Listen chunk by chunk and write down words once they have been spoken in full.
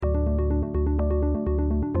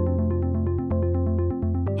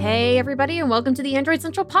Hey, everybody, and welcome to the Android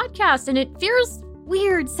Central podcast. And it feels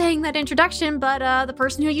weird saying that introduction, but the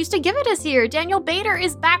person who used to give it is here. Daniel Bader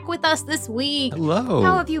is back with us this week. Hello.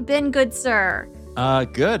 How have you been, good sir?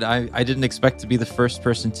 Good. I didn't expect to be the first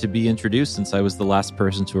person to be introduced since I was the last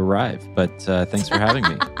person to arrive, but thanks for having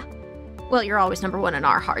me. Well, you're always number one in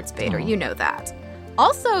our hearts, Bader. You know that.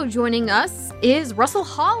 Also joining us is Russell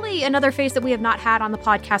Hawley, another face that we have not had on the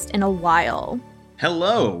podcast in a while.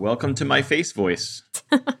 Hello, welcome to my face voice.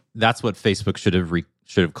 That's what Facebook should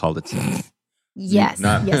have called itself. Yes,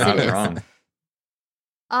 not it is. wrong.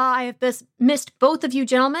 I have missed both of you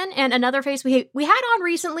gentlemen, and another face we had on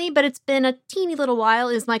recently, but it's been a teeny little while,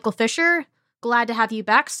 is Michael Fisher. Glad to have you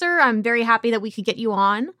back, sir. I'm very happy that we could get you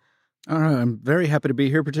on. I'm very happy to be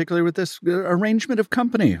here, particularly with this arrangement of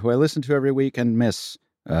company who I listen to every week and miss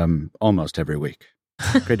almost every week.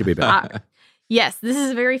 Great to be back. Yes, this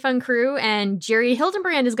is a very fun crew, and Jerry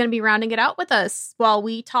Hildenbrand is going to be rounding it out with us while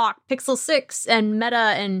we talk Pixel 6 and Meta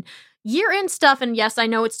and year-end stuff. And yes, I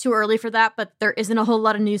know it's too early for that, but there isn't a whole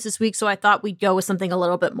lot of news this week, so I thought we'd go with something a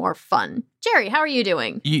little bit more fun. Jerry, how are you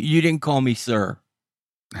doing? You didn't call me sir.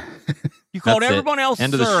 You called everyone else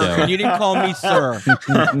End of the sir, show. and you didn't call me sir.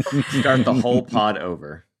 Start the whole pod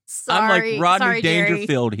over. I'm like Rodney sorry, Jerry.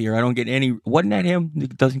 Dangerfield here. I don't get any... Wasn't that him? He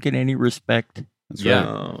doesn't get any respect. That's Yeah.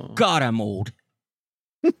 Oh. God, I'm old.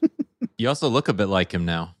 You also look a bit like him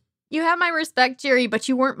now. You have my respect, Jerry, but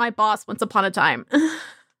you weren't my boss once upon a time.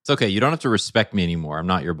 It's okay. You don't have to respect me anymore. I'm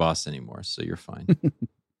not your boss anymore, so you're fine.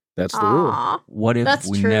 That's the rule. Aw. What if That's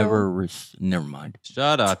we true. never mind.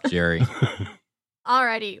 Shut up, Jerry.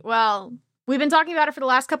 Alrighty, well, we've been talking about it for the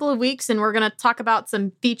last couple of weeks, and we're going to talk about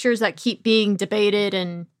some features that keep being debated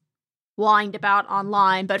and whined about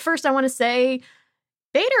online. But first, I want to say,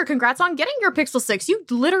 Bader, congrats on getting your Pixel 6. You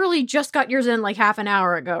literally just got yours in like half an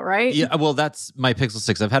hour ago, right? Yeah, well, that's my Pixel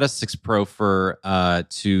 6. I've had a 6 Pro for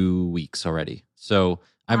 2 weeks already. So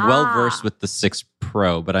I'm well-versed with the 6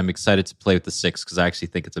 Pro, but I'm excited to play with the 6 because I actually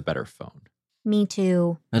think it's a better phone. Me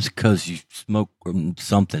too. That's because you smoke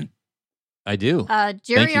something. I do.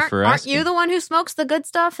 Jerry, you for aren't you asking. the one who smokes the good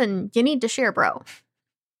stuff? And you need to share, bro.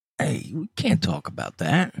 Hey, we can't talk about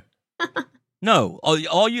that. No,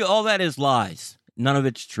 all that is lies. None of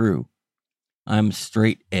it's true. I'm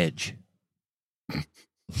straight edge.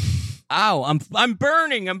 Ow, I'm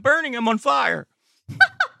burning. I'm on fire.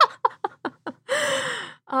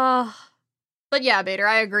 But yeah, Bader,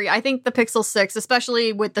 I agree. I think the Pixel 6,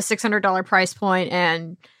 especially with the $600 price point,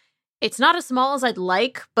 and it's not as small as I'd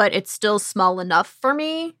like, but it's still small enough for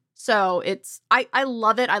me. So I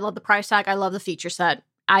love it. I love the price tag. I love the feature set.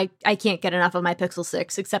 I can't get enough of my Pixel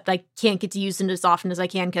 6, except I can't get to use it as often as I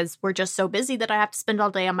can because we're just so busy that I have to spend all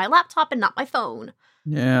day on my laptop and not my phone.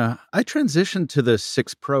 Yeah, I transitioned to the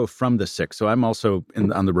 6 Pro from the 6, so I'm also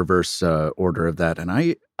on the reverse order of that. And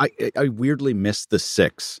I weirdly miss the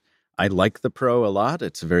 6. I like the Pro a lot.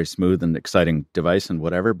 It's a very smooth and exciting device and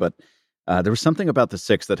whatever, but there was something about the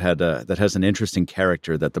 6 that has an interesting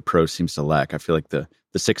character that the Pro seems to lack. I feel like the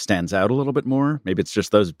 6 stands out a little bit more. Maybe it's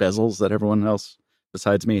just those bezels that everyone else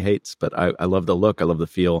besides me hates, but I love the look. I love the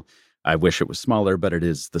feel. I wish it was smaller, but it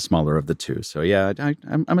is the smaller of the two. So yeah,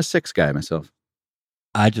 I'm a 6 guy myself.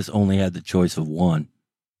 I just only had the choice of one.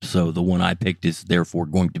 So the one I picked is therefore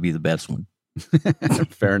going to be the best one.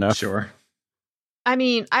 Fair enough. Sure. I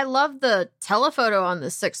mean, I love the telephoto on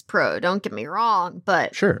the 6 Pro, don't get me wrong,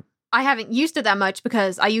 but Sure. I haven't used it that much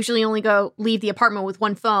because I usually only leave the apartment with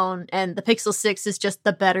one phone, and the Pixel 6 is just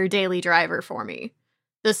the better daily driver for me.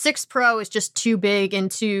 The 6 Pro is just too big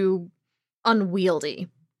and too unwieldy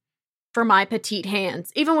for my petite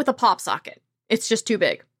hands, even with a pop socket. It's just too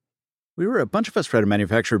big. We were a bunch of us read a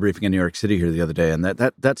manufacturer briefing in New York City here the other day, and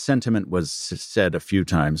that sentiment was said a few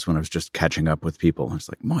times when I was just catching up with people. I was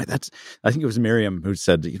like, "My, I think it was Miriam who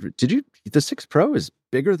said, the 6 Pro is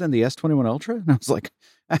bigger than the S21 Ultra?" And I was like,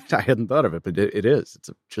 I hadn't thought of it, but it is.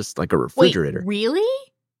 It's just like a refrigerator. Wait, really?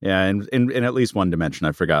 Yeah, and in at least one dimension,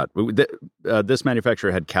 I forgot. This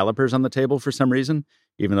manufacturer had calipers on the table for some reason,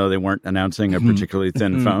 even though they weren't announcing a particularly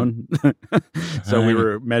thin phone. So we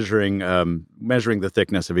were measuring the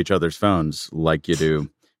thickness of each other's phones like you do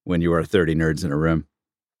when you are 30 nerds in a room.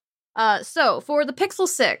 So for the Pixel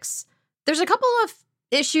 6, there's a couple of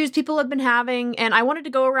issues people have been having, and I wanted to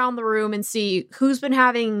go around the room and see who's been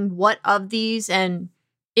having what of these and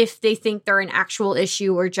if they think they're an actual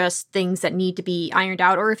issue or just things that need to be ironed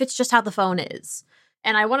out, or if it's just how the phone is.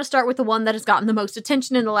 And I want to start with the one that has gotten the most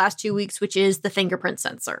attention in the last 2 weeks, which is the fingerprint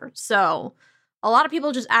sensor. So a lot of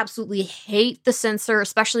people just absolutely hate the sensor,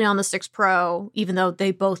 especially on the 6 Pro, even though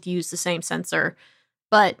they both use the same sensor.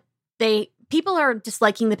 But people are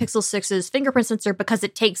disliking the Pixel 6's fingerprint sensor because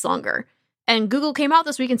it takes longer. And Google came out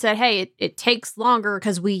this week and said, hey, it takes longer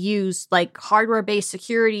because we use like hardware-based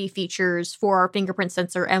security features for our fingerprint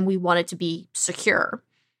sensor and we want it to be secure.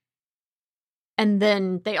 And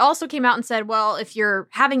then they also came out and said, well, if you're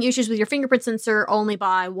having issues with your fingerprint sensor, only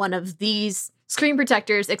buy one of these screen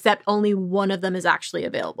protectors, except only one of them is actually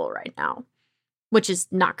available right now, which is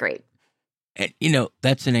not great. And,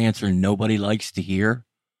 that's an answer nobody likes to hear.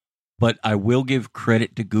 But I will give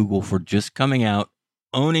credit to Google for just coming out,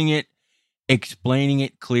 owning it, explaining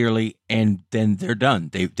it clearly, and then they're done.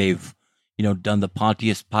 They've done the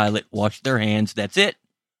Pontius Pilate, washed their hands. That's it.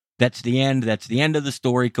 That's the end. That's the end of the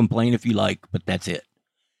story. Complain if you like, but that's it.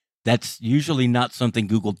 That's usually not something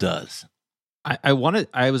Google does. I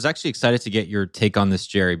was actually excited to get your take on this,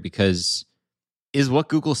 Jerry, because is what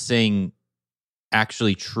Google's saying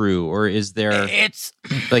actually true, or is there it's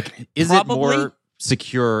is probably, it more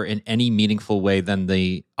secure in any meaningful way than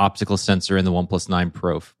the optical sensor in the OnePlus 9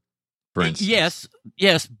 Pro, for instance?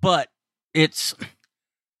 Yes, but it's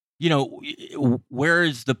where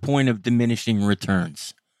is the point of diminishing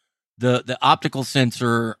returns? The optical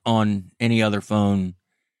sensor on any other phone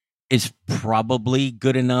is probably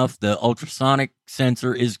good enough. The ultrasonic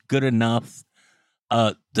sensor is good enough.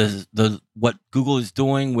 The what Google is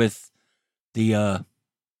doing with the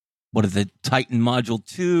Titan Module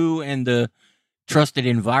 2 and the trusted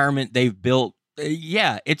environment they've built,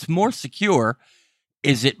 it's more secure.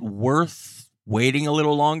 Is it worth waiting a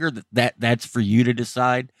little longer? That's for you to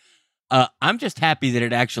decide. I'm just happy that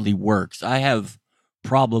it actually works. I have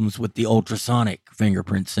problems with the ultrasonic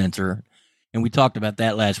fingerprint sensor, and we talked about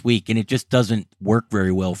that last week, and it just doesn't work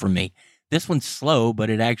very well for me. This one's slow, but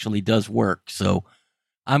it actually does work, so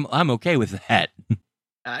I'm okay with that.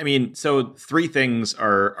 I mean, so three things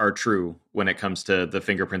are true when it comes to the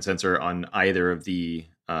fingerprint sensor on either of the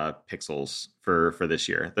Pixels for this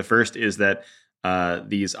year. The first is that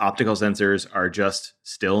these optical sensors are just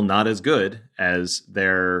still not as good as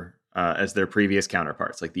their previous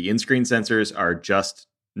counterparts. Like the in-screen sensors are just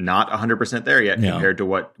not 100% there yet compared to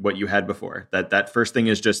what you had before. That first thing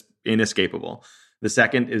is just inescapable. The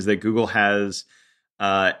second is that Google has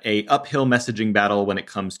a uphill messaging battle when it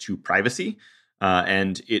comes to privacy,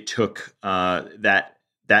 and it took that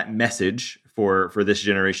message for this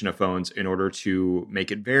generation of phones in order to make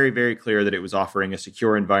it very, very clear that it was offering a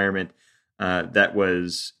secure environment that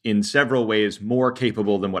was in several ways more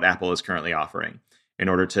capable than what Apple is currently offering, in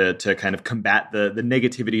order to kind of combat the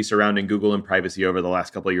negativity surrounding Google and privacy over the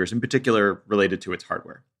last couple of years, in particular related to its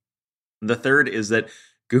hardware. The third is that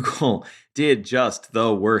Google did just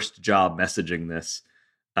the worst job messaging this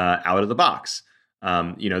out of the box.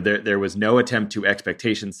 There was no attempt to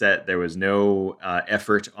expectation set. There was no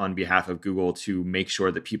effort on behalf of Google to make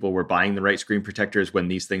sure that people were buying the right screen protectors when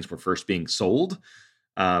these things were first being sold.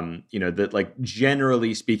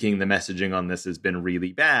 Generally speaking, the messaging on this has been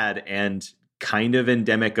really bad and kind of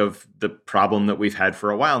endemic of the problem that we've had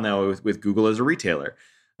for a while now with Google as a retailer,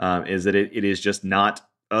 is that it is just not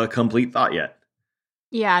a complete thought yet.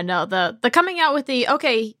 Yeah, no, the coming out with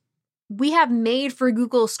we have made for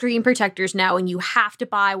Google screen protectors now, and you have to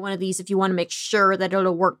buy one of these if you want to make sure that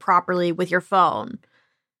it'll work properly with your phone.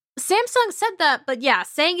 Samsung said that, but yeah,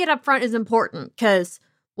 saying it up front is important, because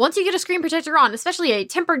once you get a screen protector on, especially a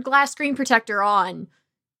tempered glass screen protector on,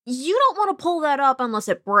 you don't want to pull that up unless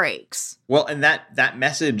it breaks. Well, and that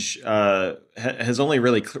message has only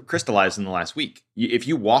really crystallized in the last week. If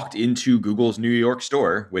you walked into Google's New York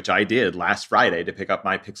store, which I did last Friday to pick up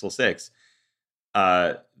my Pixel 6,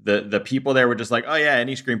 the people there were just like, oh yeah,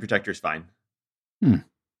 any screen protector is fine.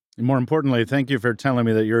 And more importantly, thank you for telling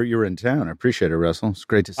me that you're in town. I appreciate it, Russell. It's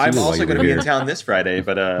great to see you. I'm also going to be in town this Friday,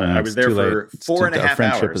 but I was there for 4.5 hours. Our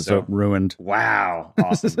friendship is ruined. Wow,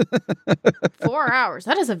 awesome. 4 hours.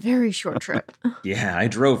 That is a very short trip. Yeah, I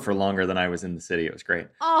drove for longer than I was in the city. It was great.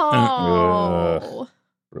 Oh.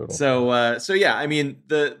 So yeah, I mean,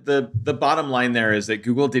 the bottom line there is that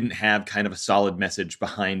Google didn't have kind of a solid message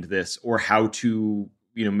behind this, or how to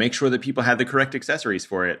make sure that people had the correct accessories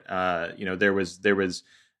for it. There was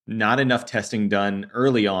not enough testing done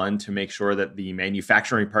early on to make sure that the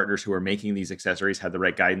manufacturing partners who are making these accessories had the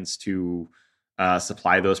right guidance to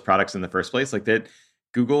supply those products in the first place. Like that,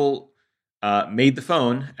 Google made the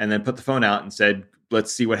phone and then put the phone out and said,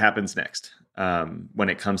 let's see what happens next when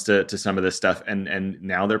it comes to some of this stuff. And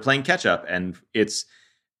now they're playing catch up. And it's,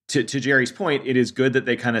 to Jerry's point, it is good that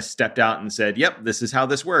they kind of stepped out and said, yep, this is how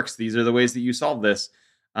this works. These are the ways that you solve this.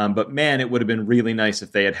 But man, it would have been really nice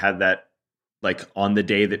if they had that like on the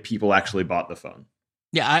day that people actually bought the phone.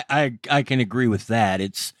 Yeah, I can agree with that.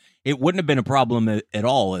 It wouldn't have been a problem at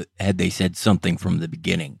all had they said something from the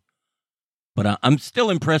beginning. But I'm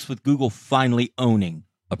still impressed with Google finally owning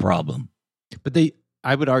a problem. But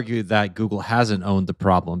I would argue that Google hasn't owned the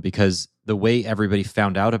problem, because the way everybody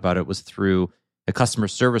found out about it was through a customer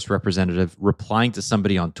service representative replying to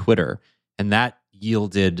somebody on Twitter. And that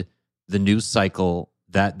yielded the news cycle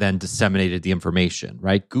that then disseminated the information,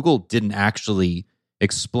 right? Google didn't actually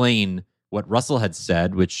explain what Russell had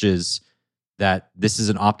said, which is that this is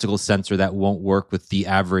an optical sensor that won't work with the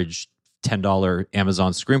average $10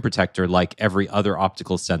 Amazon screen protector like every other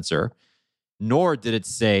optical sensor. Nor did it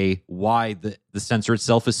say why the sensor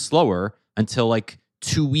itself is slower until like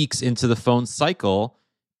 2 weeks into the phone cycle,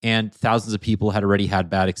 and thousands of people had already had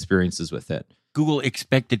bad experiences with it. Google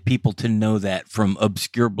expected people to know that from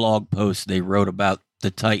obscure blog posts they wrote about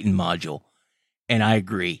the Titan module. And I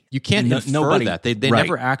agree. You can't infer that. They right.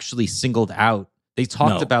 never actually singled out. They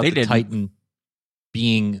talked about the Titan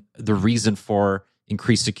being the reason for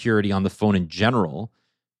increased security on the phone in general,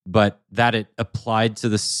 but that it applied to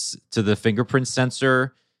the fingerprint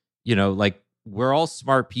sensor, like, we're all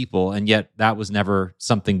smart people, and yet that was never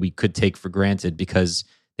something we could take for granted, because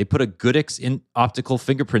they put a Goodix in optical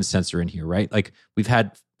fingerprint sensor in here, right? Like, we've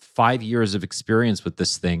had 5 years of experience with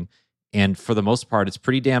this thing, and for the most part, it's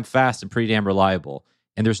pretty damn fast and pretty damn reliable.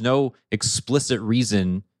 And there's no explicit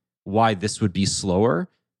reason why this would be slower,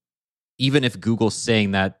 even if Google's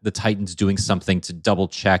saying that the Titan's doing something to double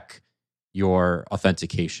check your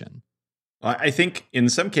authentication. I think in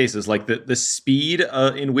some cases, like the speed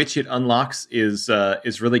in which it unlocks is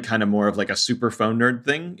really kind of more of like a super phone nerd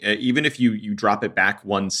thing. Even if you drop it back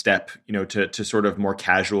one step, to sort of more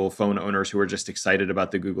casual phone owners who are just excited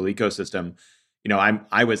about the Google ecosystem.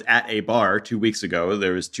 I was at a bar 2 weeks ago.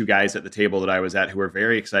 There was 2 guys at the table that I was at who were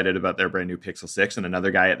very excited about their brand new Pixel 6, and another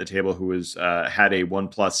guy at the table who was had a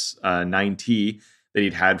OnePlus 9T that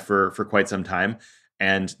he'd had for quite some time.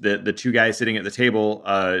 And the 2 guys sitting at the table,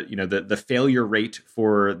 the failure rate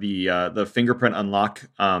for the fingerprint unlock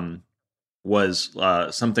was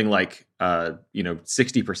something like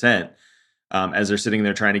 60%. As they're sitting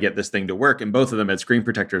there trying to get this thing to work. And both of them had screen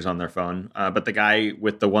protectors on their phone. But the guy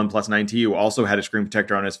with the OnePlus 9T, who also had a screen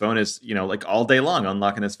protector on his phone, is, like, all day long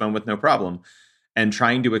unlocking his phone with no problem. And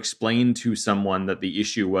trying to explain to someone that the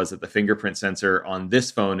issue was that the fingerprint sensor on this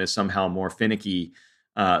phone is somehow more finicky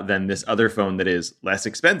than this other phone that is less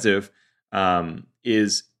expensive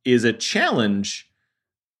is a challenge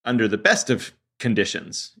under the best of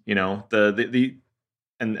conditions. And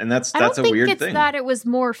that's a weird thing. I don't think it's that it was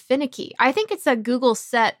more finicky. I think it's that Google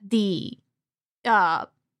set the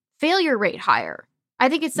failure rate higher. I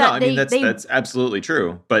think it's that that's absolutely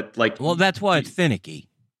true. But that's why it's finicky,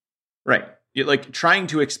 right? Like, trying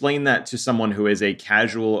to explain that to someone who is a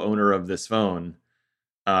casual owner of this phone,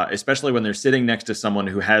 especially when they're sitting next to someone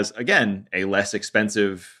who has, again, a less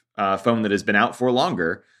expensive phone that has been out for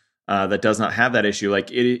longer, that does not have that issue.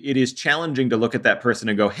 Like, it is challenging to look at that person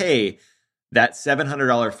and go, hey, that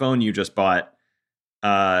 $700 phone you just bought,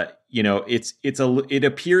 it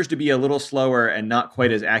appears to be a little slower and not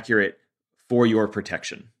quite as accurate for your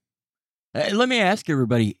protection. Let me ask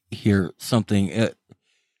everybody here something.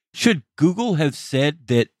 Should Google have said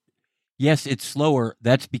that, yes, it's slower,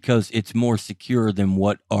 that's because it's more secure than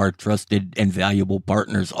what our trusted and valuable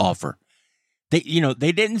partners offer? They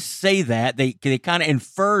didn't say that. They kind of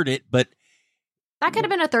inferred it, but that could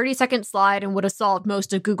have been a 30-second slide and would have solved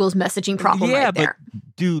most of Google's messaging problem right there.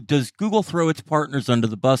 But does Google throw its partners under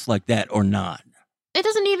the bus like that or not? It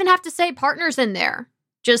doesn't even have to say partners in there.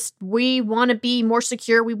 Just, we want to be more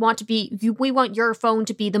secure. We want your phone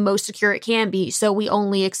to be the most secure it can be. So we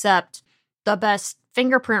only accept the best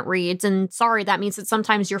fingerprint reads. And sorry, that means that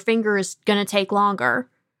sometimes your finger is going to take longer.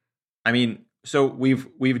 I mean, so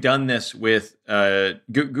we've done this with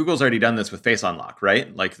Google's already done this with Face Unlock,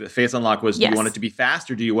 right? Like, the Face Unlock was, yes. Do you want it to be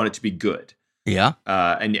fast or do you want it to be good? Yeah.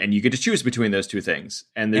 And you get to choose between those 2 things.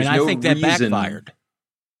 And there's no reason. I think that backfired.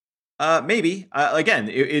 Maybe. Again,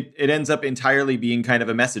 it ends up entirely being kind of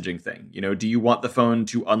a messaging thing. Do you want the phone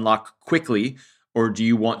to unlock quickly, or do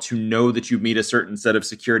you want to know that you meet a certain set of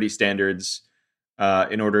security standards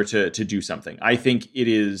in order to do something? I think it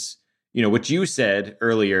is, what you said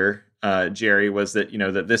earlier, Jerry, was that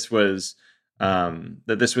that this was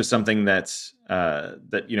something that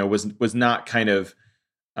was not kind of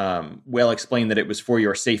well explained, that it was for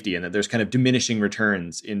your safety, and that there's kind of diminishing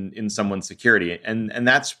returns in someone's security, and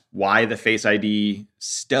that's why the Face ID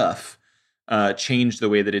stuff changed the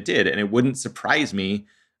way that it did. And it wouldn't surprise me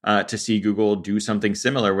to see Google do something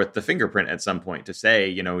similar with the fingerprint at some point, to say,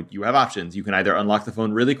 you have options. You can either unlock the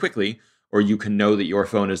phone really quickly, or you can know that your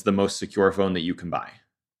phone is the most secure phone that you can buy.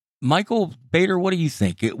 Michael Bader, what do you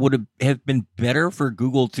think? It would have been better for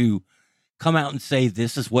Google to come out and say,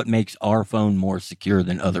 this is what makes our phone more secure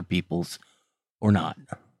than other people's, or not?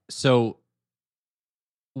 So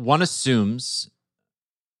one assumes,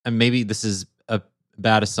 and maybe this is a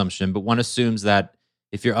bad assumption, but one assumes that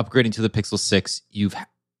if you're upgrading to the Pixel 6, you've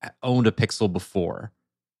owned a Pixel before,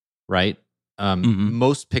 right?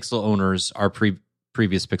 Most Pixel owners are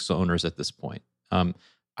previous Pixel owners at this point.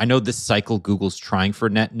 I know this cycle Google's trying for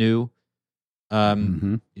net new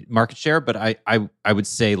market share, but I would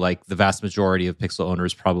say like the vast majority of Pixel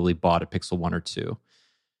owners probably bought a Pixel 1 or 2.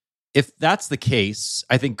 If that's the case,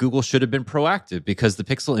 I think Google should have been proactive because the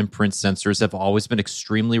Pixel imprint sensors have always been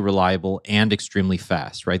extremely reliable and extremely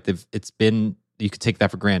fast, right? You could take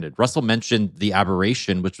that for granted. Russell mentioned the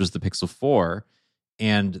aberration, which was the Pixel 4,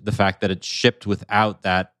 and the fact that it shipped without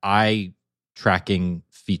that eye tracking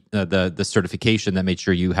the certification that made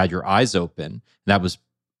sure you had your eyes open. That was,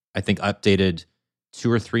 I think, updated 2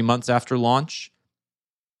 or 3 months after launch.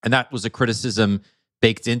 And that was a criticism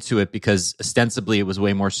baked into it because ostensibly it was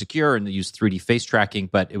way more secure and it used 3D face tracking,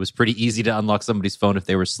 but it was pretty easy to unlock somebody's phone if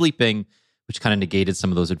they were sleeping, which kind of negated some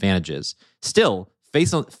of those advantages. Still,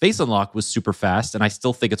 Face Unlock was super fast, and I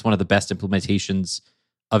still think it's one of the best implementations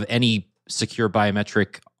of any secure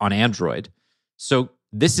biometric on Android. So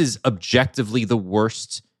this is objectively the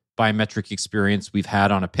worst biometric experience we've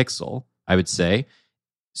had on a Pixel, I would say.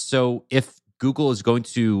 So if Google is going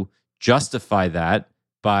to justify that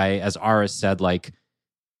by, as Ara said, like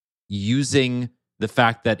using the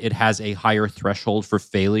fact that it has a higher threshold for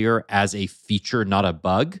failure as a feature, not a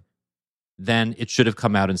bug, then it should have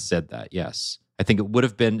come out and said that, yes. I think it would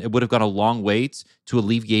have gone a long way to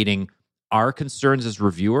alleviating our concerns as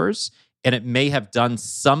reviewers, and it may have done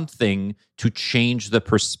something to change the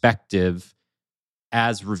perspective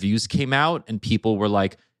as reviews came out and people were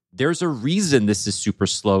like, there's a reason this is super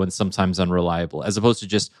slow and sometimes unreliable, as opposed to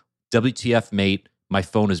just, WTF, mate, my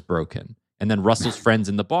phone is broken. And then Russell's friends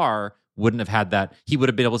in the bar wouldn't have had that. He would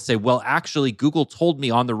have been able to say, well, actually, Google told me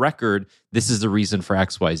on the record, this is the reason for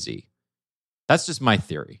XYZ. That's just my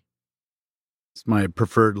theory. It's my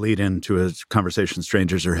preferred lead-in to a conversation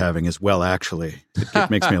strangers are having as well, actually. It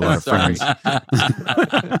makes me a lot of friends.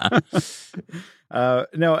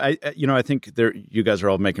 No, I think you guys are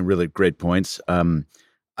all making really great points.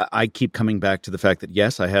 I keep coming back to the fact that,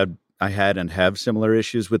 yes, I had and have similar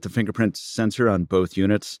issues with the fingerprint sensor on both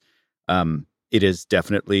units. It is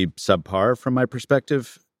definitely subpar from my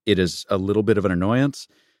perspective. It is a little bit of an annoyance,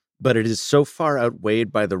 but it is so far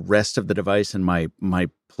outweighed by the rest of the device and my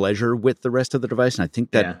pleasure with the rest of the device. And I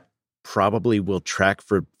think that probably will track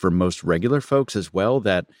for most regular folks as well,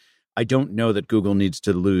 that I don't know that Google needs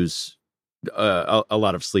to lose a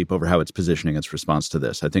lot of sleep over how it's positioning its response to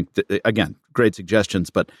this. I think, again, great suggestions,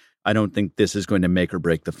 but I don't think this is going to make or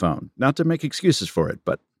break the phone. Not to make excuses for it,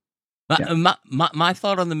 but... My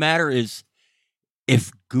thought on the matter is,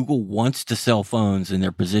 if Google wants to sell phones and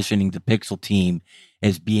they're positioning the Pixel team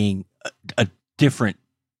as being a different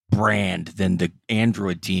brand than the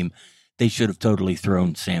Android team, they should have totally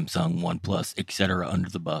thrown Samsung, OnePlus, etc. under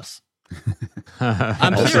the bus.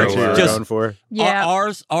 I'm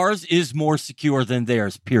serious. Ours is more secure than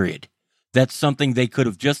theirs, period. That's something they could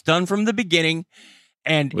have just done from the beginning.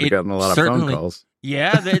 And would have gotten a lot of phone calls.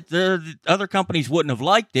 Yeah, the other companies wouldn't have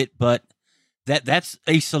liked it, but that's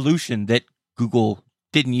a solution that Google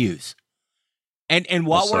didn't use. And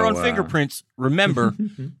while we're on fingerprints, remember,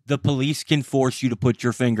 the police can force you to put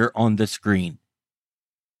your finger on the screen.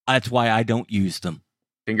 That's why I don't use them.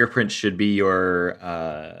 Fingerprint should be your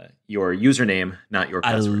username, not your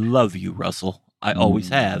password. I love you, Russell. I always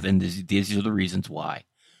have, and these are the reasons why.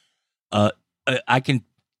 I can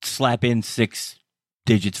slap in 6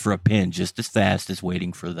 digits for a PIN just as fast as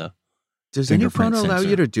waiting for the Does any phone allow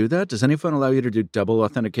you to do that? Does any phone allow you to do double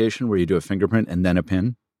authentication where you do a fingerprint and then a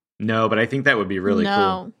PIN? No, but I think that would be really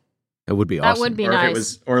cool. It would be awesome. That would be or nice. If it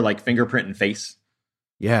was, or like fingerprint and face.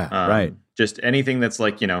 Yeah, right. Just anything that's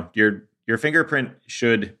like, your fingerprint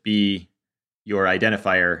should be your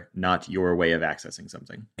identifier, not your way of accessing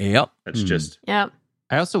something. Yep. That's just... Yep.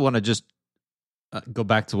 I also want to just go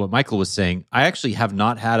back to what Michael was saying. I actually have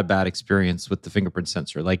not had a bad experience with the fingerprint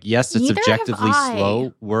sensor. Like, yes, it's Neither objectively have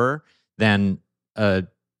I. slower than a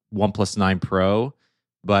OnePlus 9 Pro,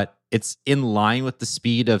 but it's in line with the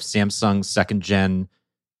speed of Samsung's second-gen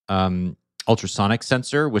ultrasonic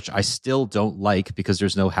sensor, which I still don't like because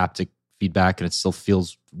there's no haptic feedback and it still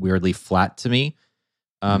feels weirdly flat to me.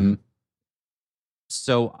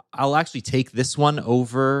 So I'll actually take this one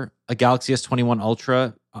over a Galaxy S21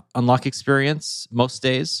 Ultra unlock experience most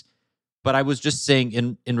days. But I was just saying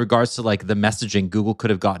in regards to like the messaging, Google could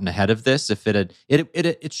have gotten ahead of this if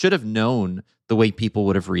it should have known the way people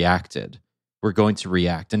would have reacted. We're going to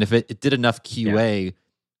react. And if it did enough QA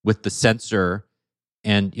with the sensor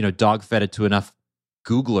and, dog fed it to enough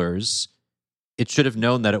Googlers, it should have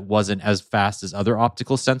known that it wasn't as fast as other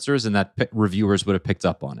optical sensors, and that reviewers would have picked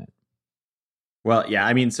up on it. Well, yeah,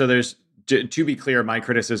 I mean, so there's, to be clear, my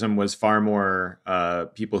criticism was far more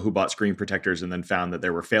people who bought screen protectors and then found that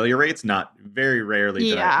there were failure rates. Not very rarely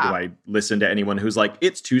do I listen to anyone who's like,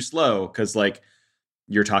 it's too slow, because like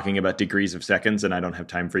you're talking about degrees of seconds, and I don't have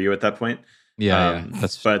time for you at that point. Yeah,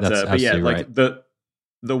 that's yeah, like right.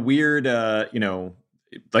 the weird,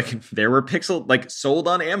 like there were sold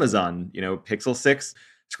on Amazon, Pixel 6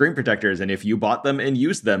 screen protectors, and if you bought them and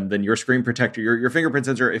used them, then your screen protector, your fingerprint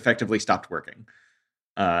sensor effectively stopped working.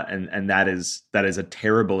 And that is a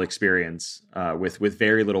terrible experience with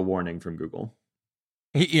very little warning from Google.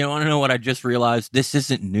 You want to know what I just realized? This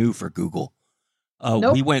isn't new for Google.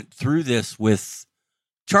 Nope. We went through this with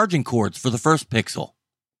charging cords for the first Pixel.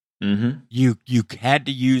 Mm-hmm. You had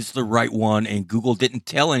to use the right one, and Google didn't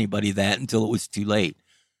tell anybody that until it was too late.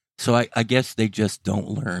 So I guess they just don't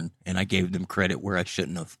learn, and I gave them credit where I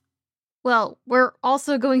shouldn't have. Well, we're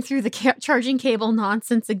also going through the charging cable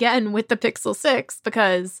nonsense again with the Pixel 6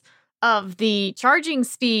 because of the charging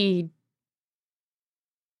speed.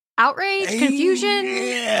 Outrage? Confusion?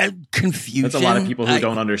 Yeah, confusion. That's a lot of people who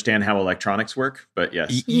don't understand how electronics work, but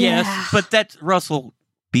yes. Yes, but that's, Russell,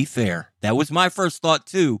 be fair. That was my first thought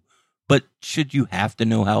too. But should you have to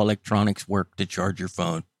know how electronics work to charge your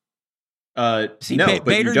phone? See, no, but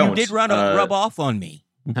Bader, you don't. You did rub off on me.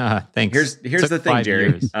 Thanks. Here's the thing,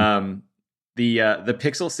 Jerry. The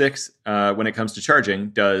Pixel 6, when it comes to charging,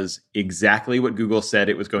 does exactly what Google said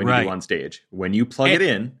it was going to do on stage. When you plug it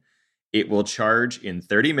in, it will charge in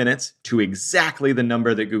 30 minutes to exactly the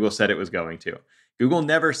number that Google said it was going to. Google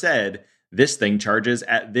never said this thing charges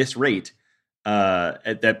at this rate.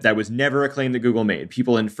 That was never a claim that Google made.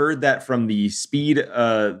 People inferred that from the speed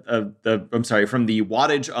from the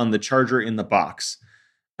wattage on the charger in the box,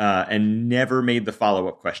 and never made the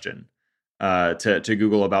follow-up question to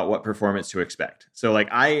Google about what performance to expect. So like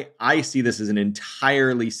I see this as an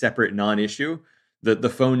entirely separate non-issue. The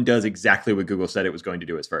phone does exactly what Google said it was going to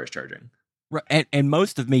do as far as charging. Right, and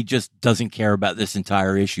most of me just doesn't care about this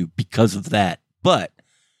entire issue because of that. But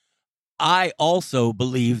I also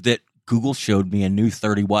believe that Google showed me a new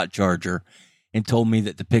 30-watt charger and told me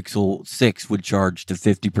that the Pixel 6 would charge to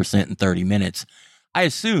 50% in 30 minutes. I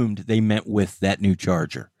assumed they meant with that new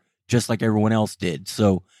charger, just like everyone else did.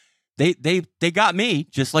 So they got me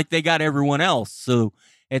just like they got everyone else. So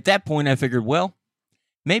at that point, I figured, well,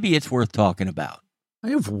 maybe it's worth talking about. I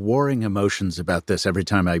have warring emotions about this every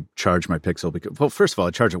time I charge my Pixel. Because, well, first of all, I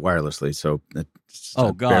charge it wirelessly, so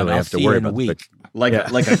I barely have to worry about it. Like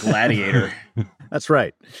a gladiator. That's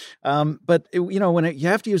right. But when you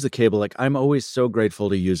have to use the cable, like I'm always so grateful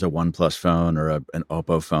to use a OnePlus phone or an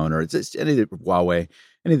Oppo phone or it's any of the Huawei,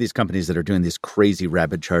 any of these companies that are doing this crazy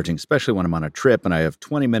rapid charging, especially when I'm on a trip and I have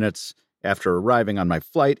 20 minutes after arriving on my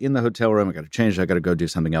flight in the hotel room. I got to change. I got to go do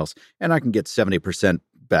something else, and I can get 70%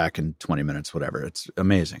 back in 20 minutes, whatever. It's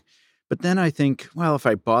amazing. But then I think, well, if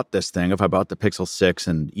I bought this thing, if I bought the Pixel 6,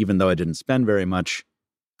 and even though I didn't spend very much,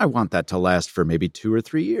 I want that to last for maybe 2 or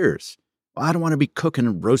 3 years. Well, I don't want to be cooking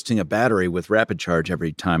and roasting a battery with rapid charge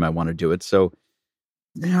every time I want to do it. So,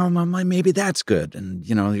 maybe that's good. And,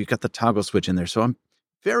 you got the toggle switch in there. So I'm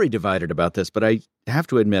very divided about this, but I have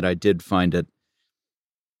to admit I did find it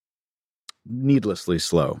needlessly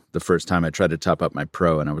slow the first time I tried to top up my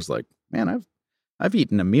Pro. And I was like, man, I've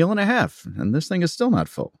eaten a meal and a half, and this thing is still not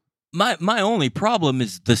full. My only problem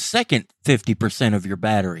is the second 50% of your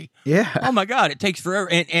battery. Yeah. Oh my God, it takes forever.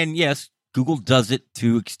 And yes, Google does it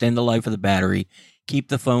to extend the life of the battery, keep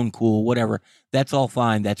the phone cool, whatever. That's all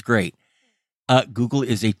fine. That's great. Google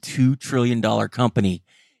is a $2 trillion company.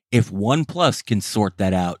 If OnePlus can sort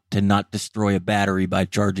that out to not destroy a battery by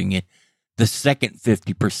charging it the second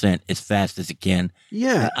 50% as fast as it can.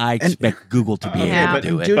 Yeah. I expect Google to be able to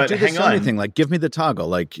do it. Do the Sony thing, like give me the toggle.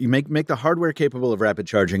 Like you make the hardware capable of rapid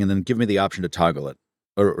charging and then give me the option to toggle it.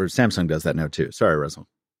 Or Samsung does that now too. Sorry, Russell.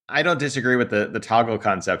 I don't disagree with the toggle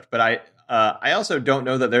concept, but I also don't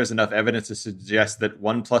know that there's enough evidence to suggest that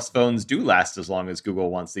OnePlus phones do last as long as Google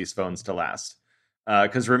wants these phones to last.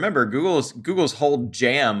 Because remember, Google's whole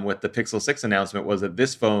jam with the Pixel 6 announcement was that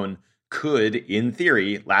this phone could, in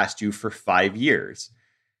theory, last you for 5 years.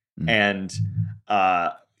 And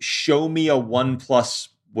show me a OnePlus,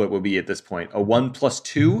 what would be at this point, a OnePlus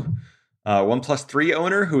 2, OnePlus 3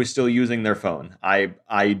 owner who is still using their phone.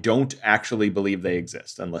 I don't actually believe they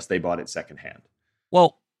exist unless they bought it secondhand.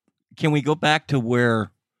 Well, can we go back to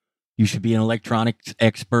where you should be an electronics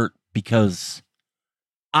expert? Because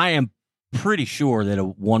I am pretty sure that a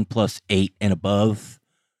OnePlus 8 and above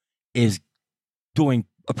is doing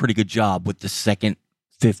a pretty good job with the second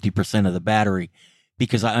 50% of the battery,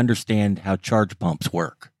 because I understand how charge pumps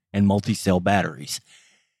work and multi-cell batteries.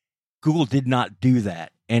 Google did not do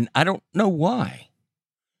that, and I don't know why.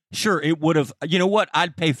 Sure, it would have. You know what?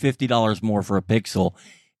 I'd pay $50 more for a Pixel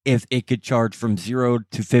if it could charge from 0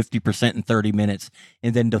 to 50% in 30 minutes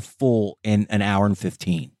and then to full in an hour and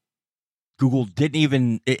 15. Google didn't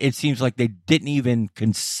even, it seems like they didn't even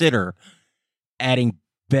consider adding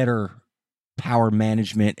better power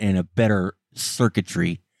management and a better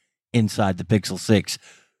circuitry inside the Pixel 6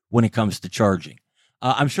 when it comes to charging.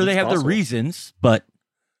 I'm sure they have their reasons, but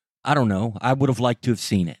I don't know. I would have liked to have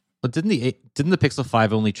seen it. But didn't the Pixel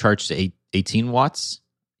 5 only charge to 18 watts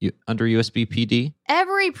under USB PD?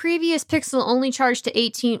 Every previous Pixel only charged at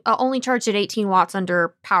 18 watts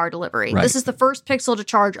under power delivery. Right. This is the first Pixel to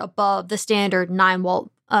charge above the standard 9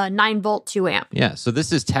 volt 2 amp. Yeah, so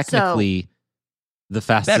this is technically the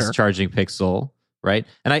fastest charging Pixel, right?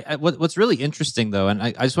 And what's really interesting though, and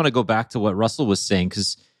I just want to go back to what Russell was saying,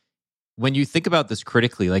 because when you think about this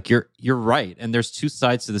critically, like you're right, and there's two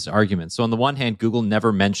sides to this argument. So on the one hand, Google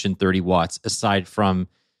never mentioned 30 watts aside from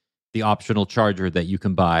the optional charger that you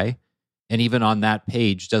can buy. And even on that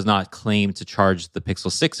page does not claim to charge the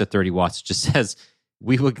Pixel 6 at 30 watts. It just says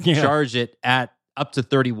we will charge it at up to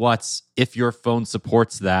 30 watts if your phone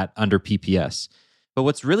supports that under PPS. But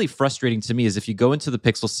what's really frustrating to me is if you go into the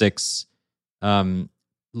Pixel 6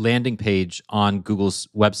 landing page on Google's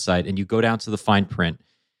website and you go down to the fine print,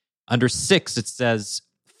 under 6 it says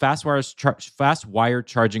fast wire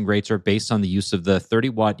charging rates are based on the use of the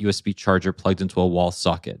 30-watt USB charger plugged into a wall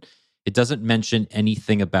socket. It doesn't mention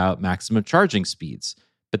anything about maximum charging speeds.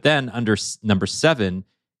 But then under number 7,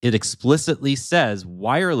 it explicitly says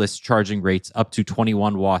wireless charging rates up to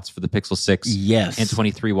 21 watts for the Pixel 6 and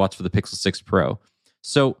 23 watts for the Pixel 6 Pro.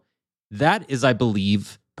 So that is, I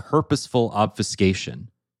believe, purposeful obfuscation,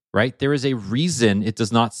 right? There is a reason it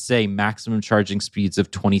does not say maximum charging speeds of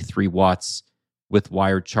 23 watts with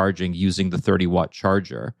wired charging using the 30-watt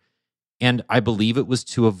charger. And I believe it was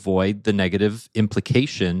to avoid the negative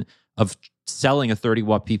implication of selling a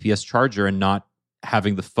 30-watt PPS charger and not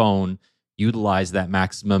having the phone utilize that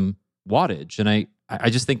maximum wattage. And I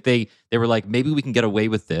just think they were like, maybe we can get away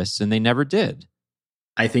with this, and they never did.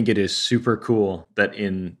 I think it is super cool that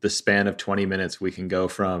in the span of 20 minutes, we can go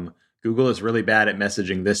from Google is really bad at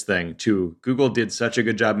messaging this thing to Google did such a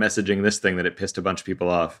good job messaging this thing that it pissed a bunch of people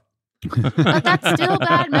off. But that's still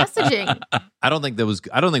bad messaging. I don't think it was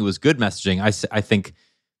good messaging. I think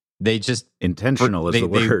they just intentional is the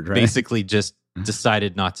word, right? Basically just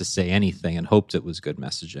decided not to say anything and hoped it was good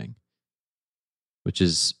messaging, which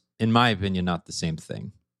is, in my opinion, not the same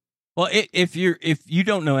thing. Well, if you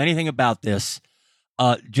don't know anything about this,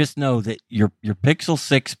 just know that your Pixel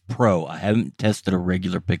 6 Pro, I haven't tested a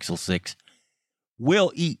regular Pixel 6,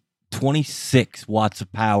 will eat 26 watts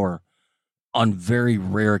of power on very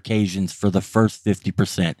rare occasions for the first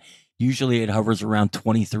 50%. Usually it hovers around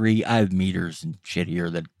 23. I have meters and shit here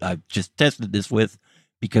that I've just tested this with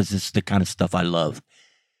because it's the kind of stuff I love.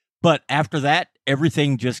 But after that,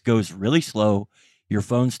 everything just goes really slow. Your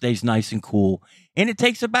phone stays nice and cool. And it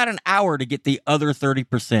takes about an hour to get the other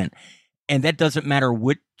 30%. And that doesn't matter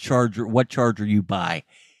what charger you buy.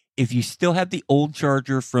 If you still have the old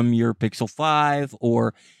charger from your Pixel 5,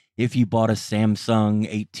 or if you bought a Samsung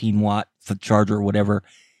 18-watt charger or whatever,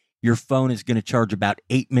 your phone is going to charge about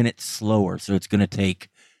 8 minutes slower. So it's going to take,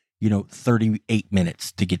 38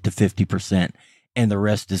 minutes to get to 50%, and the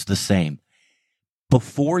rest is the same.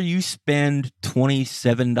 Before you spend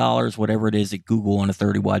 $27, whatever it is at Google on a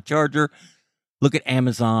 30-watt charger, look at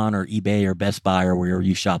Amazon or eBay or Best Buy or wherever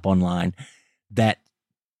you shop online. That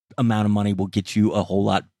amount of money will get you a whole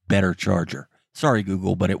lot better charger. Sorry,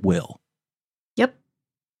 Google, but it will. Yep.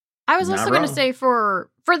 I was also going to say for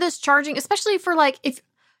this charging, especially for like if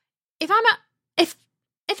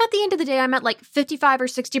at the end of the day I'm at like 55 or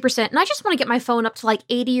 60% and I just want to get my phone up to like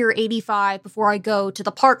 80 or 85 before I go to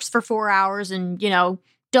the parks for 4 hours and,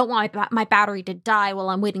 don't want my battery to die while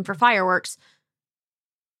I'm waiting for fireworks.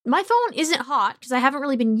 My phone isn't hot because I haven't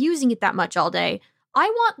really been using it that much all day. I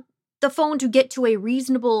want the phone to get to a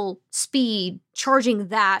reasonable speed charging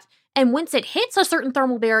that. And once it hits a certain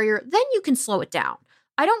thermal barrier, then you can slow it down.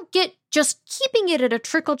 I don't get just keeping it at a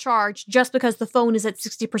trickle charge just because the phone is at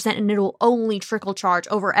 60% and it'll only trickle charge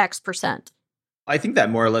over X percent. I think that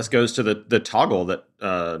more or less goes to the toggle that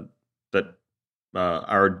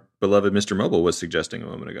our beloved Mr. Mobile was suggesting a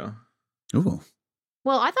moment ago. Ooh.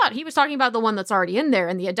 Well, I thought he was talking about the one that's already in there,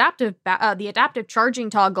 and the adaptive charging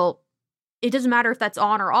toggle. It doesn't matter if that's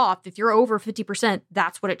on or off. If you're over 50%,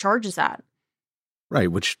 that's what it charges at.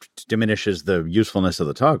 Right, which diminishes the usefulness of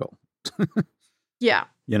the toggle. Yeah.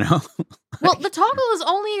 Well, the toggle is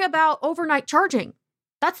only about overnight charging.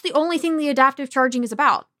 That's the only thing the adaptive charging is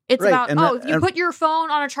about. It's about, if you put your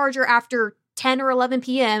phone on a charger after 10 or 11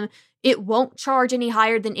 p.m., it won't charge any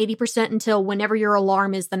higher than 80% until whenever your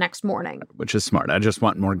alarm is the next morning. Which is smart. I just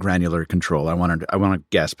want more granular control. I want a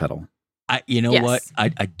gas pedal. What?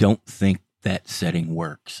 I don't think that setting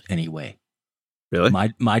works anyway. Really?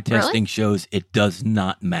 My testing shows it does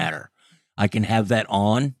not matter. I can have that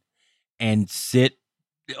on and sit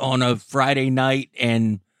on a Friday night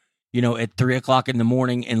and, at 3:00 in the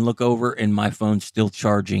morning and look over and my phone's still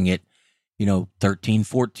charging at, 13,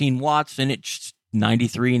 14 watts and it's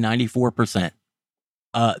 93, 94%.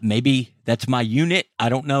 Maybe that's my unit. I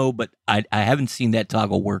don't know, but I haven't seen that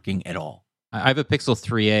toggle working at all. I have a Pixel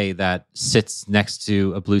 3a that sits next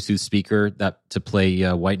to a Bluetooth speaker to play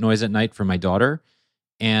white noise at night for my daughter,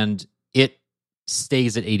 and it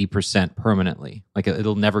stays at 80% permanently. Like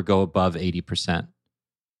it'll never go above 80%.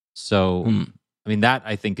 So, I mean, that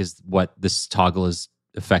I think is what this toggle is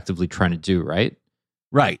effectively trying to do, right?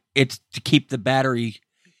 Right. It's to keep the battery.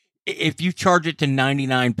 If you charge it to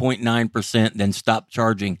 99.9%, then stop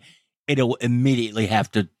charging, it'll immediately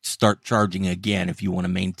have to start charging again if you want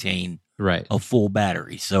to maintain a full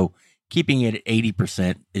battery. So keeping it at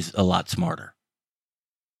 80% is a lot smarter.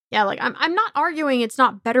 Yeah, like I'm not arguing it's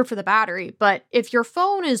not better for the battery, but if your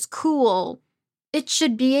phone is cool, it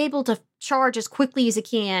should be able to charge as quickly as it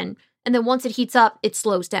can. And then once it heats up, it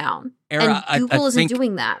slows down. Era, and Google isn't think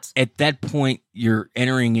doing that. At that point, you're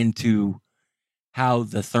entering into how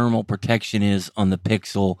the thermal protection is on the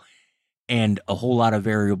Pixel and a whole lot of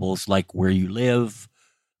variables like where you live,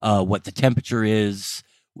 what the temperature is,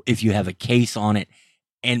 if you have a case on it.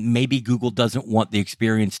 And maybe Google doesn't want the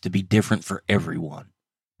experience to be different for everyone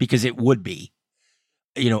because it would be,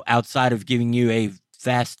 outside of giving you a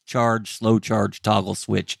fast charge, slow charge toggle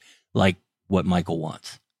switch like what Michael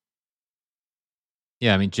wants.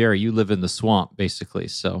 Yeah, I mean, Jerry, you live in the swamp, basically,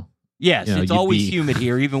 so... Yes, it's always humid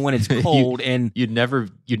here, even when it's cold, and... You'd never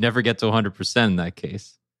get to 100% in that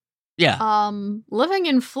case. Yeah. Living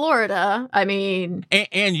in Florida, I mean...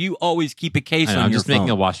 And you always keep a case on your phone. I'm just making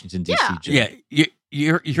a Washington, D.C. joke. Yeah,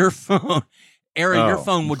 your phone... Era, your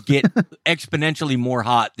phone would get exponentially more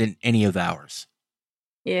hot than any of ours.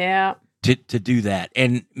 Yeah. To do that.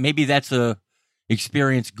 And maybe that's a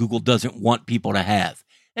experience Google doesn't want people to have.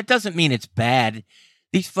 That doesn't mean it's bad.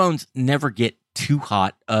 These phones never get too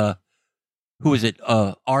hot. Who is it?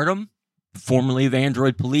 Artem, formerly of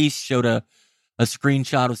Android Police, showed a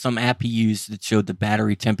screenshot of some app he used that showed the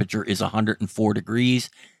battery temperature is 104 degrees.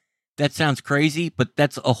 That sounds crazy, but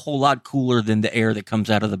that's a whole lot cooler than the air that comes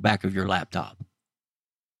out of the back of your laptop.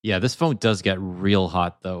 Yeah, this phone does get real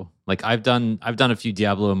hot though. Like I've done a few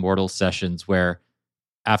Diablo Immortal sessions where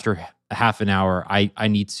after half an hour, I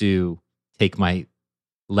need to take my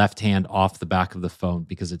left hand off the back of the phone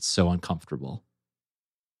because it's so uncomfortable.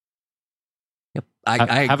 Yep,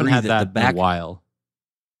 I haven't agree had that the back, in a while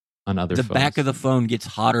on other phones. The back of the phone gets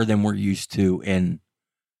hotter than we're used to, and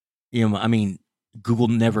I mean, Google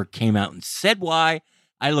never came out and said why.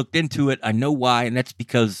 I looked into it. I know why, and that's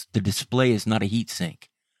because the display is not a heat sink.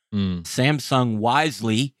 Samsung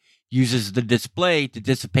wisely uses the display to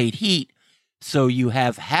dissipate heat, so you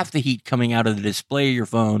have half the heat coming out of the display of your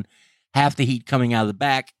phone, half the heat coming out of the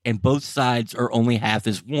back, and both sides are only half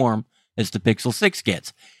as warm as the Pixel 6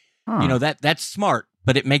 gets. That's smart,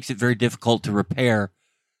 but it makes it very difficult to repair.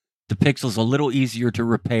 The Pixel's a little easier to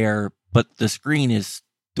repair, but the screen is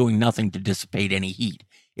doing nothing to dissipate any heat.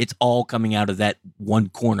 It's all coming out of that one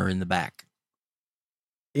corner in the back.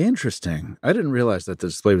 Interesting. I didn't realize that the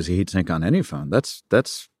display was a heatsink on any phone. That's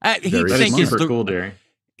heatsink is super cool, Derry.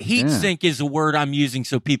 Heatsink is a word I'm using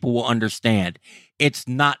so people will understand. It's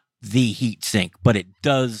not the heatsink, but it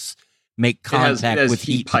does make contact with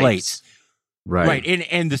heat plates. Right.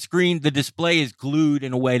 And the screen, the display is glued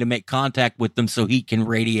in a way to make contact with them so heat can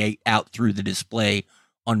radiate out through the display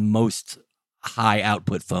on most high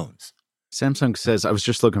output phones. Samsung says, I was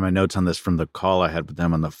just looking at my notes on this from the call I had with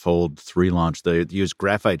them on the Fold 3 launch. They use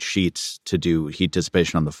graphite sheets to do heat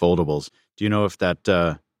dissipation on the foldables. Do you know if that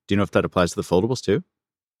applies to the foldables too?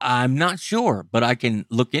 I'm not sure, but I can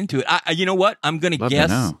look into it. You know what? I'm going to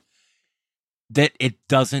guess that it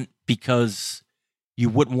doesn't, because you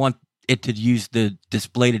wouldn't want it to use the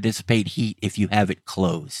display to dissipate heat if you have it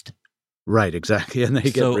closed. Right, exactly. And they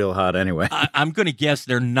get real hot anyway. I'm going to guess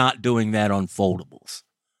they're not doing that on foldables.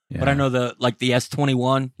 Yeah. But I know the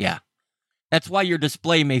S21, yeah. That's why your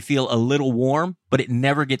display may feel a little warm, but it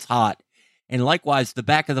never gets hot. And likewise, the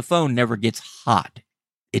back of the phone never gets hot.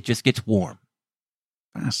 It just gets warm.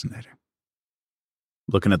 Fascinating.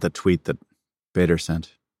 Looking at the tweet that Bader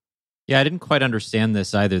sent. Yeah, I didn't quite understand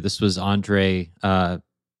this either. This was Andre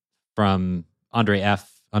from Andre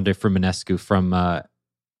Firminescu from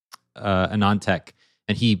Anantech,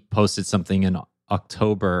 and he posted something in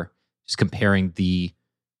October just comparing the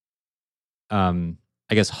I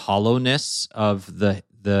guess hollowness of the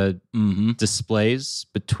displays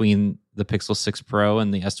between the Pixel 6 Pro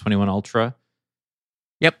and the S21 Ultra.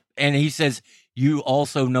 Yep, and he says you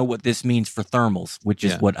also know what this means for thermals, which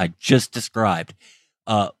is what I just described.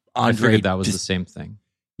 I figured that was the same thing.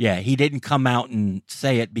 Yeah, he didn't come out and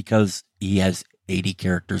say it because he has 80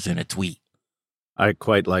 characters in a tweet. I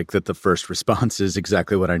quite like that the first response is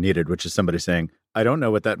exactly what I needed, which is somebody saying, I don't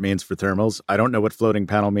know what that means for thermals. I don't know what floating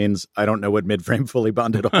panel means. I don't know what mid-frame fully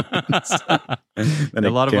bonded means. A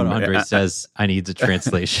lot of what Andre says, I need a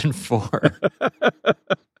translation for.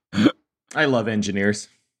 I love engineers.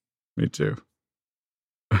 Me too.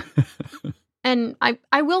 And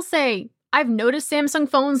I will say, I've noticed Samsung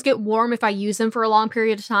phones get warm if I use them for a long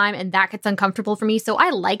period of time, and that gets uncomfortable for me. So I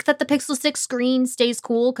like that the Pixel 6 screen stays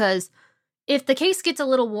cool, because if the case gets a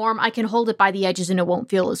little warm, I can hold it by the edges and it won't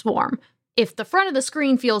feel as warm. If the front of the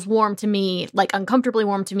screen feels warm to me, like uncomfortably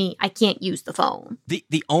warm to me, I can't use the phone.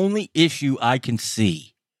 The only issue I can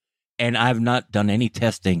see, and I've not done any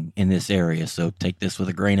testing in this area, so take this with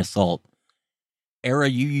a grain of salt. Era,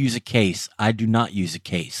 you use a case. I do not use a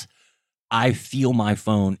case. I feel my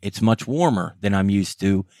phone, it's much warmer than I'm used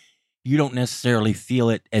to. You don't necessarily feel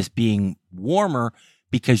it as being warmer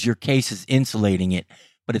because your case is insulating it,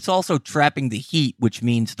 but it's also trapping the heat, which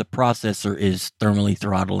means the processor is thermally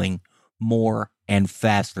throttling more and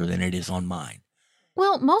faster than it is on mine.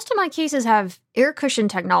 Well, most of my cases have air cushion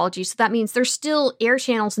technology, so that means there's still air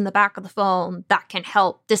channels in the back of the phone that can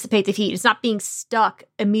help dissipate the heat. It's not being stuck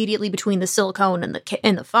immediately between the silicone and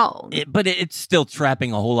the phone. But it's still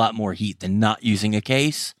trapping a whole lot more heat than not using a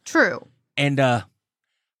case. True. And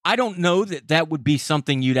I don't know that would be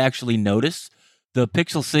something you'd actually notice. The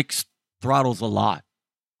Pixel 6 throttles a lot.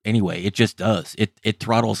 Anyway, it just does. It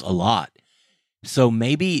throttles a lot. So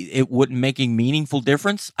maybe it wouldn't make a meaningful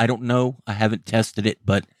difference. I don't know. I haven't tested it,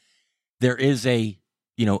 but there is a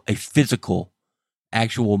physical,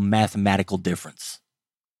 actual mathematical difference.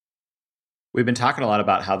 We've been talking a lot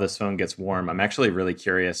about how this phone gets warm. I'm actually really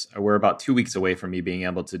curious. We're about 2 weeks away from me being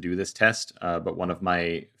able to do this test, but one of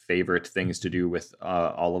my favorite things to do with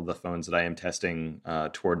all of the phones that I am testing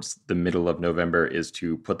towards the middle of November is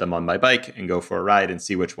to put them on my bike and go for a ride and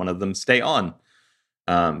see which one of them stay on.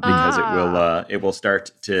 Because it will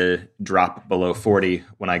start to drop below 40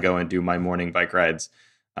 when I go and do my morning bike rides.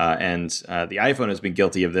 And the iPhone has been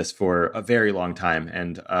guilty of this for a very long time.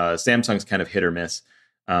 And Samsung's kind of hit or miss,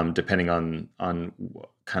 depending on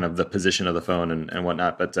kind of the position of the phone and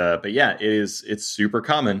whatnot. But yeah, it's super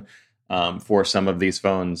common for some of these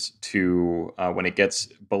phones to, when it gets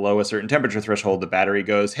below a certain temperature threshold, the battery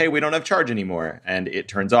goes, hey, we don't have charge anymore. And it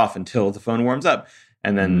turns off until the phone warms up.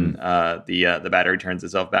 And then the battery turns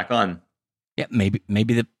itself back on. Yeah,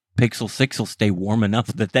 maybe the Pixel 6 will stay warm enough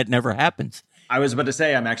that never happens. I was about to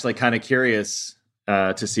say, I'm actually kind of curious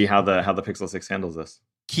to see how the Pixel 6 handles this.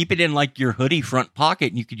 Keep it in like your hoodie front pocket,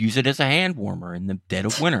 and you could use it as a hand warmer in the dead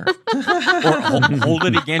of winter. Or hold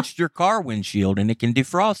it against your car windshield, and it can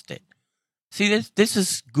defrost it. See, this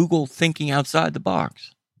is Google thinking outside the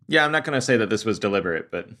box. Yeah, I'm not going to say that this was deliberate,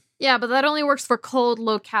 but... Yeah, but that only works for cold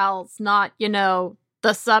locales, not,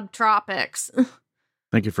 the subtropics.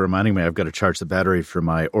 Thank you for reminding me. I've got to charge the battery for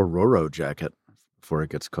my Aurora jacket before it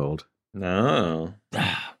gets cold. No.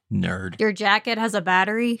 Nerd. Your jacket has a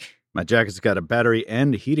battery? My jacket's got a battery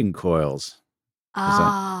and heating coils.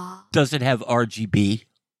 Does it have RGB?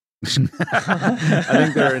 I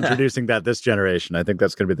think they're introducing that this generation. I think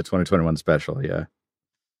that's going to be the 2021 special, yeah.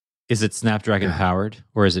 Is it Snapdragon powered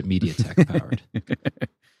or is it MediaTek powered? I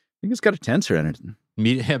think it's got a tensor in it.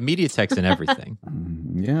 MediaTek's in everything.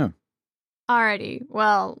 Yeah. Alrighty.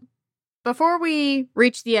 Well, before we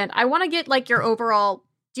reach the end, I want to get your overall.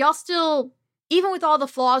 Do y'all still, even with all the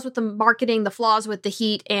flaws with the marketing, the flaws with the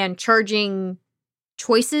heat and charging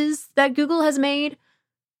choices that Google has made,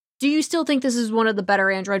 do you still think this is one of the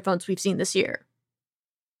better Android phones we've seen this year?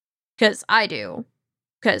 Because I do.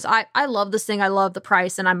 Because I love this thing. I love the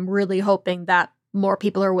price, and I'm really hoping that more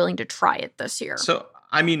people are willing to try it this year. So,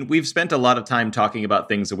 I mean, we've spent a lot of time talking about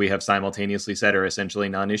things that we have simultaneously said are essentially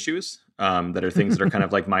non-issues, that are things that are kind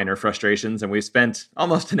of like minor frustrations. And we've spent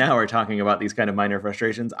almost an hour talking about these kind of minor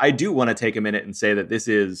frustrations. I do want to take a minute and say that this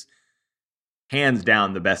is hands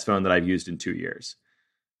down the best phone that I've used in 2 years.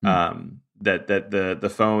 That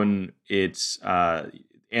the phone, it's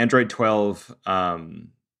Android 12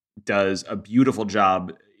 does a beautiful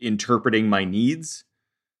job interpreting my needs.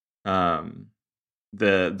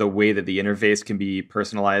 The way that the interface can be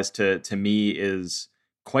personalized to me is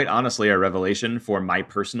quite honestly a revelation for my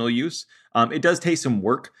personal use. It does take some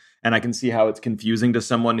work, and I can see how it's confusing to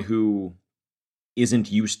someone who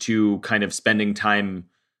isn't used to kind of spending time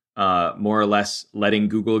more or less letting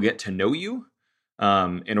Google get to know you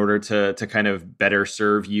in order to kind of better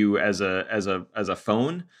serve you as a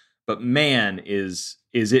phone. But man, is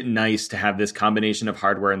it nice to have this combination of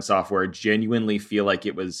hardware and software genuinely feel like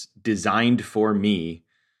it was designed for me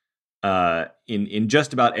in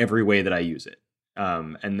just about every way that I use it.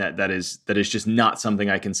 And that is just not something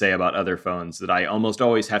I can say about other phones, that I almost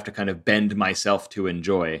always have to kind of bend myself to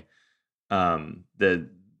enjoy. The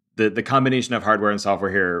combination of hardware and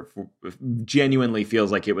software here genuinely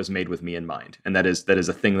feels like it was made with me in mind, and that is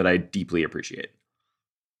a thing that I deeply appreciate.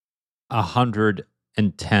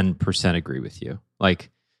 110% agree with you.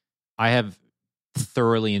 Like, I have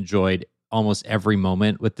thoroughly enjoyed almost every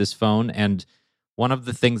moment with this phone, and one of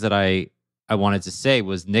the things that I wanted to say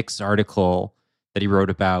was Nick's article that he wrote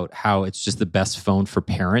about how it's just the best phone for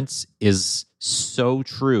parents is so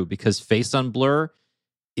true, because Face Unblur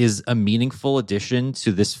is a meaningful addition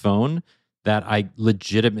to this phone that I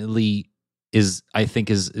legitimately I think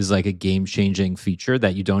is like a game-changing feature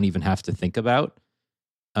that you don't even have to think about.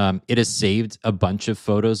 It has saved a bunch of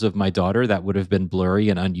photos of my daughter that would have been blurry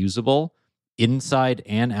and unusable inside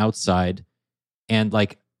and outside. And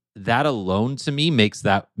like that alone to me makes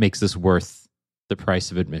this worth the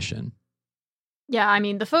price of admission. Yeah, I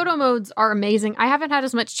mean, the photo modes are amazing. I haven't had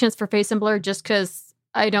as much chance for Face Unblur just because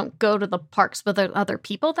I don't go to the parks with other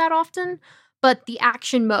people that often. But the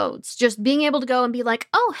action modes, just being able to go and be like,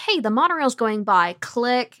 oh, hey, the monorail's going by,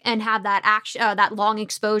 click, and have that action, that long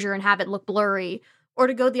exposure and have it look blurry. Or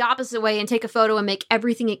to go the opposite way and take a photo and make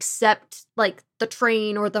everything except like the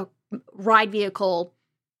train or the ride vehicle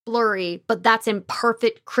blurry, but that's in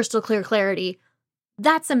perfect crystal clear clarity.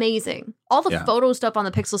 That's amazing. All the photo stuff on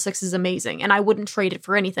the Pixel 6 is amazing, and I wouldn't trade it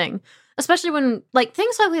for anything. Especially when, like,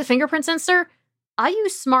 things like the fingerprint sensor, I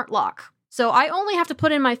use Smart Lock. So I only have to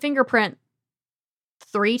put in my fingerprint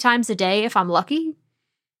 3 times a day if I'm lucky.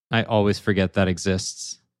 I always forget that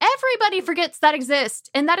exists. Everybody forgets that exists,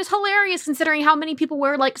 and that is hilarious considering how many people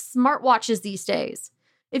wear, like, smartwatches these days.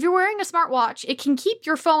 If you're wearing a smartwatch, it can keep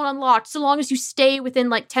your phone unlocked so long as you stay within,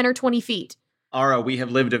 like, 10 or 20 feet. Ara, we have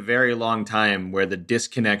lived a very long time where the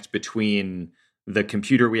disconnect between the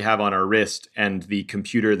computer we have on our wrist and the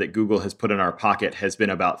computer that Google has put in our pocket has been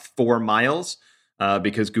about 4 miles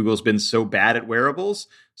because Google's been so bad at wearables.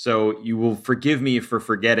 So you will forgive me for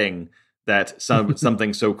forgetting that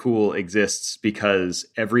something so cool exists, because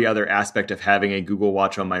every other aspect of having a Google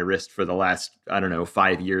Watch on my wrist for the last,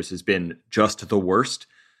 5 years has been just the worst.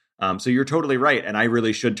 So you're totally right. And I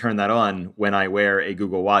really should turn that on when I wear a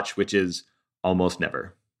Google Watch, which is almost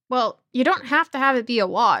never. Well, you don't have to have it be a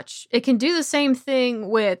watch. It can do the same thing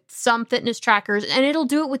with some fitness trackers, and it'll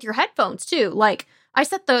do it with your headphones too. Like, I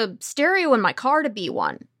set the stereo in my car to be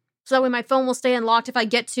one, so that way my phone will stay unlocked if I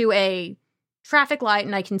get to a traffic light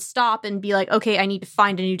and I can stop and be like, okay, I need to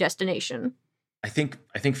find a new destination. I think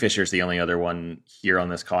Fisher's the only other one here on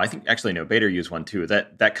this call. I think actually no, Bader used one too.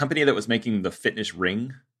 That company that was making the fitness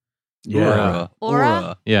ring. Aura?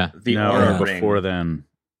 Yeah. The Aura ring. Before then.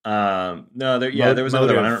 No, there was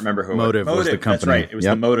another one. I don't remember who. Motive was the company. That's right. It was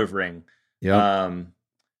the Motive ring. Yeah.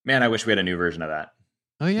 Man, I wish we had a new version of that.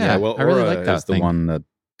 Oh yeah. Well, I really Aura like that is the one that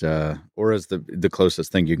Aura's the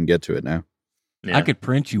closest thing you can get to it now. Yeah. I could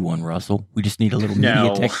print you one, Russell. We just need a little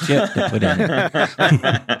MediaTek chip to put in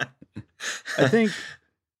it. I think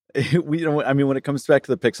when it comes back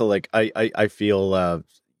to the Pixel, like I feel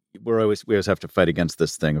we always have to fight against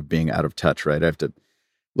this thing of being out of touch, right? I have to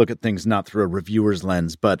look at things not through a reviewer's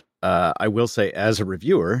lens, but I will say, as a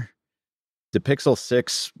reviewer, the Pixel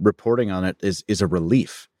 6 reporting on it is a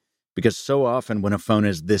relief, because so often when a phone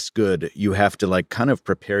is this good, you have to like kind of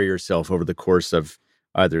prepare yourself over the course of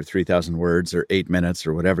either 3,000 words or 8 minutes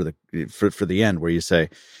or whatever for the end, where you say,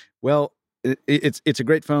 well, it's a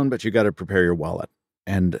great phone, but you got to prepare your wallet.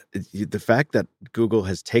 And the fact that Google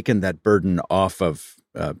has taken that burden off of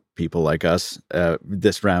people like us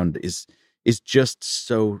this round is just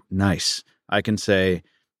so nice. I can say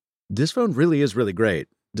this phone really is really great,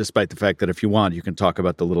 despite the fact that if you want, you can talk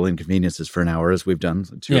about the little inconveniences for an hour, as we've done,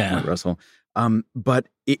 to your point, Russell. But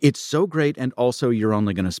it's so great, and also you're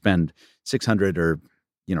only going to spend $600 or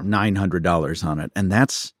 $900 on it, and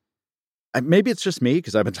that's maybe it's just me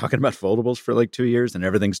because I've been talking about foldables for like 2 years, and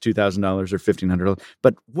everything's $2,000 or $1,500.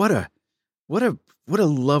 But what a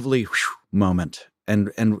lovely moment. And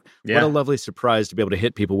what a lovely surprise to be able to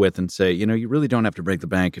hit people with and say, you really don't have to break the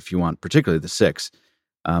bank if you want, particularly the 6.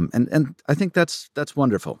 And I think that's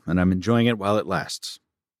wonderful, and I'm enjoying it while it lasts.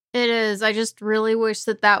 It is. I just really wish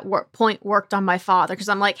that point worked on my father, because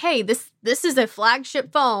I'm like, hey, this is a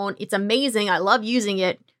flagship phone. It's amazing. I love using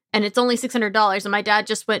it. And it's only $600. And my dad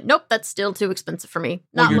just went, nope, that's still too expensive for me.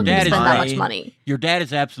 Not looking to spend that much money. Your dad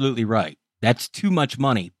is absolutely right. That's too much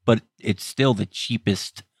money, but it's still the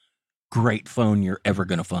cheapest great phone you're ever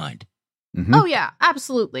going to find. Mm-hmm. Oh, yeah,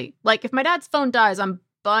 absolutely. Like, if my dad's phone dies, I'm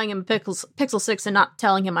buying him a Pixel 6 and not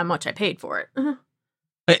telling him how much I paid for it.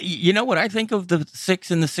 You know what I think of the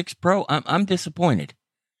 6 and the 6 Pro? I'm disappointed.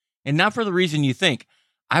 And not for the reason you think.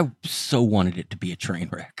 I so wanted it to be a train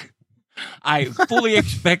wreck. I fully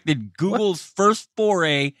expected Google's first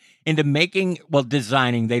foray into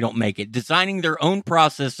designing, they don't make it, designing their own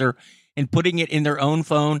processor and putting it in their own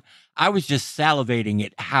phone. I was just salivating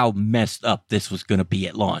at how messed up this was going to be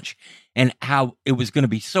at launch and how it was going to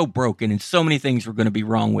be so broken and so many things were going to be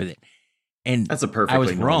wrong with it. And that's a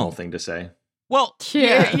perfectly normal thing to say. Well,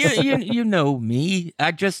 yeah, you know me.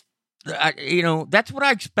 That's what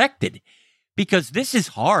I expected, because this is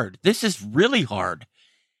hard. This is really hard.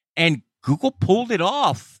 And Google pulled it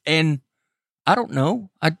off. And I don't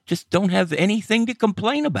know. I just don't have anything to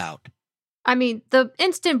complain about. I mean, the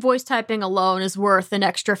instant voice typing alone is worth an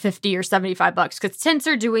extra $50 or $75 because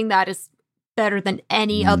Tensor doing that is better than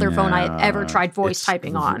any other phone I had ever tried voice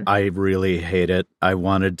typing on. I really hate it. I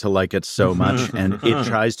wanted to like it so much, and it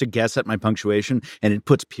tries to guess at my punctuation, and it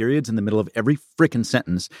puts periods in the middle of every freaking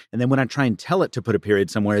sentence, and then when I try and tell it to put a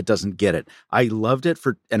period somewhere, it doesn't get it. I loved it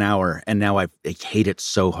for an hour, and now I hate it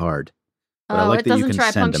so hard. It doesn't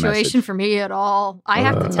try punctuation for me at all. I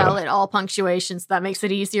have to tell it all punctuation, so that makes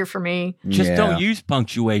it easier for me. Just don't use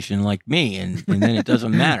punctuation like me, and then it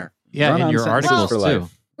doesn't matter. Yeah, in your articles too.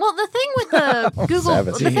 Well, the thing with the Google,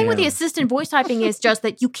 the thing with the assistant voice typing is just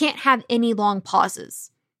that you can't have any long pauses.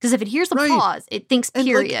 Because if it hears a pause, it thinks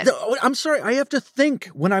period. I'm sorry, I have to think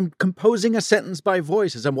when I'm composing a sentence by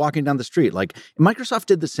voice as I'm walking down the street. Like, Microsoft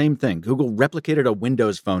did the same thing. Google replicated a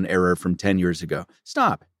Windows Phone error from 10 years ago.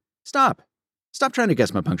 Stop trying to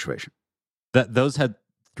guess my punctuation. Those had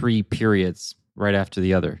 3 periods right after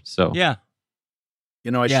the other. So yeah.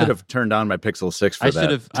 I should have turned on my Pixel 6 for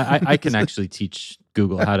that. I can actually teach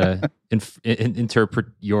Google how to interpret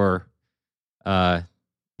your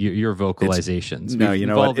vocalizations. No, you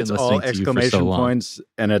know what? It's all exclamation points,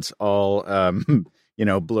 and it's all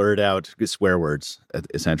blurred out swear words,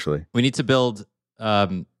 essentially. We need to build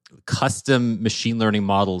custom machine learning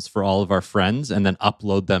models for all of our friends and then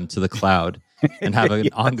upload them to the cloud and have an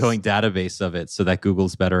ongoing database of it so that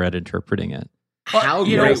Google's better at interpreting it. How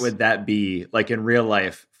great would that be, like in real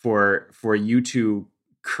life, for you to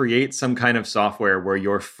create some kind of software where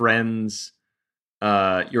your friends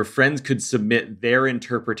could submit their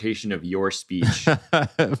interpretation of your speech,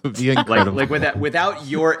 would be incredible. like without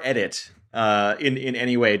your edit in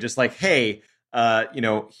any way, just like, hey,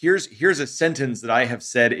 here's a sentence that I have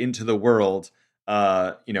said into the world,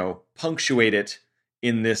 punctuate it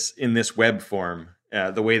in this web form.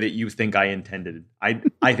 The way that you think I intended.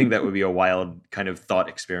 I think that would be a wild kind of thought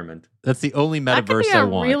experiment. That's the only metaverse I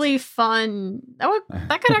want. Really fun.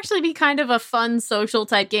 That could actually be kind of a fun social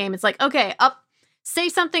type game. It's like, okay, say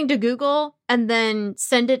something to Google and then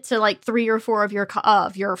send it to like 3 or 4 of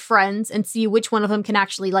your friends and see which one of them can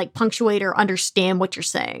actually like punctuate or understand what you're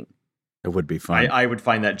saying. It would be fun. I would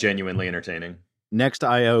find that genuinely entertaining. Next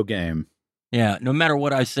IO game. Yeah, no matter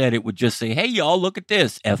what I said, it would just say, hey, y'all, look at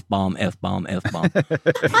this. F-bomb, F-bomb, F-bomb.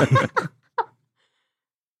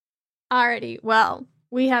 Alrighty, well,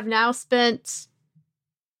 we have now spent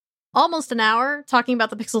almost an hour talking about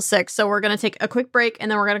the Pixel 6, so we're going to take a quick break,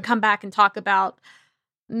 and then we're going to come back and talk about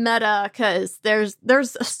Meta, because there's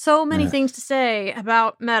so many things to say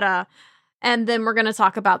about Meta, and then we're going to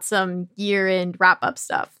talk about some year-end wrap-up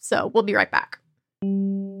stuff. So we'll be right back.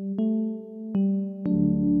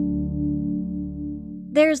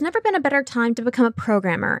 There's never been a better time to become a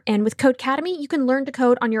programmer, and with Codecademy, you can learn to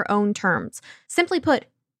code on your own terms. Simply put,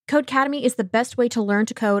 Codecademy is the best way to learn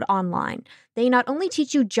to code online. They not only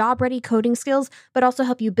teach you job-ready coding skills, but also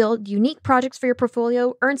help you build unique projects for your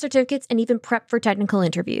portfolio, earn certificates, and even prep for technical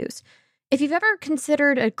interviews. If you've ever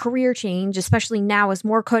considered a career change, especially now as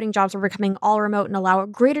more coding jobs are becoming all remote and allow a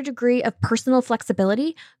greater degree of personal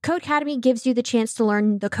flexibility, Codecademy gives you the chance to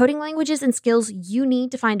learn the coding languages and skills you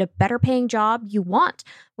need to find a better paying job you want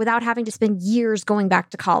without having to spend years going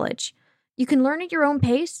back to college. You can learn at your own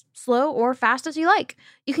pace, slow or fast as you like.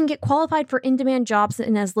 You can get qualified for in-demand jobs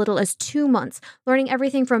in as little as 2 months, learning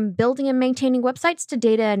everything from building and maintaining websites to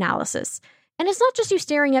data analysis. And it's not just you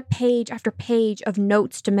staring at page after page of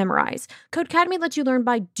notes to memorize. Codecademy lets you learn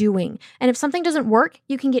by doing. And if something doesn't work,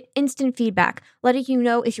 you can get instant feedback, letting you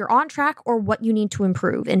know if you're on track or what you need to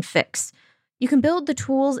improve and fix. You can build the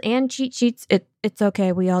tools and cheat sheets, it's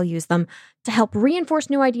okay, we all use them, to help reinforce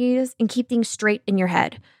new ideas and keep things straight in your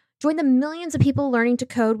head. Join the millions of people learning to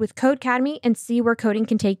code with Codecademy and see where coding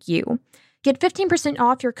can take you. Get 15%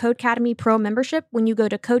 off your Codecademy Pro membership when you go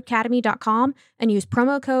to codecademy.com and use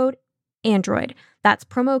promo code Android. That's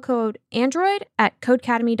promo code Android at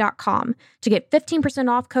codecademy.com to get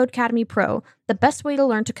 15% off Codecademy Pro, the best way to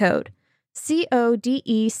learn to code.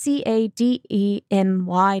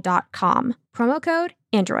 codecademy.com. Promo code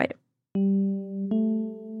Android.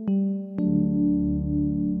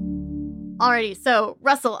 Alrighty, so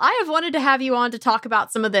Russell, I have wanted to have you on to talk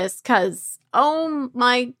about some of this because, oh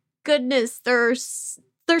my goodness, there's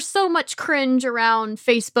so much cringe around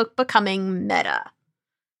Facebook becoming Meta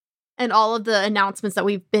and all of the announcements that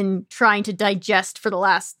we've been trying to digest for the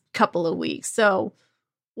last couple of weeks. So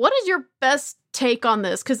what is your best take on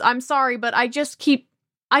this? Because I'm sorry, but I just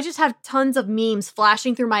have tons of memes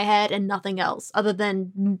flashing through my head and nothing else other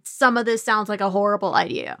than some of this sounds like a horrible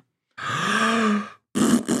idea.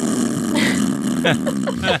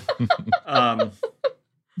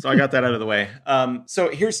 So I got that out of the way. So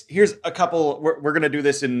here's a couple. We're going to do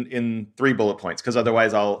this in 3 bullet points because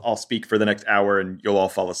otherwise I'll speak for the next hour and you'll all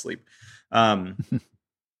fall asleep.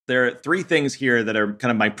 There are 3 things here that are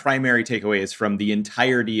kind of my primary takeaways from the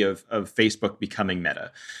entirety of Facebook becoming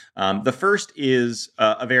Meta. The first is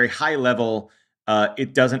a very high level.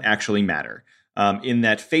 It doesn't actually matter. In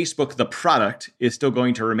that Facebook, the product, is still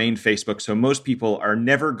going to remain Facebook. So most people are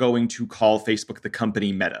never going to call Facebook the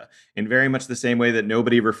company Meta. In very much the same way that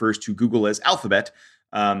nobody refers to Google as Alphabet,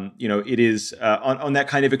 it is on that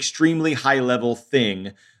kind of extremely high level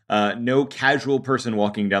thing. No casual person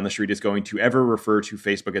walking down the street is going to ever refer to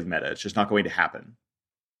Facebook as Meta. It's just not going to happen.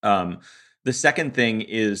 The second thing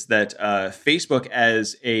is that Facebook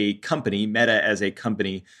as a company, Meta as a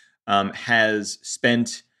company, has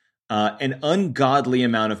spent an ungodly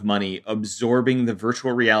amount of money absorbing the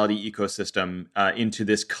virtual reality ecosystem into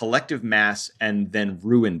this collective mass and then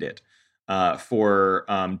ruined it for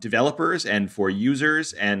developers and for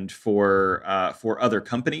users and for other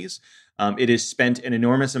companies. It has spent an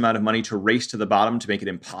enormous amount of money to race to the bottom to make it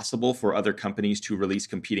impossible for other companies to release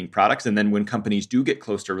competing products. And then when companies do get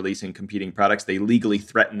close to releasing competing products, they legally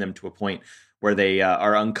threaten them to a point where they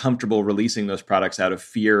are uncomfortable releasing those products out of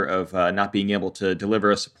fear of not being able to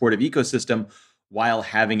deliver a supportive ecosystem while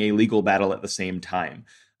having a legal battle at the same time.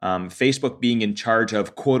 Facebook being in charge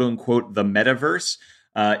of quote unquote the metaverse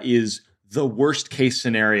is the worst case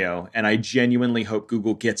scenario. And I genuinely hope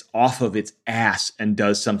Google gets off of its ass and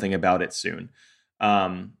does something about it soon.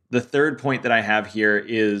 The third point that I have here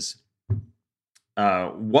is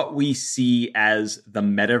what we see as the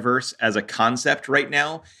metaverse as a concept right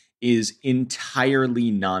now is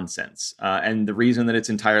entirely nonsense. And the reason that it's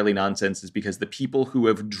entirely nonsense is because the people who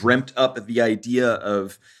have dreamt up the idea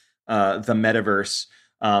of the metaverse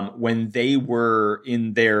when they were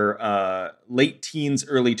in their late teens,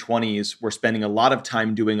 early 20s, were spending a lot of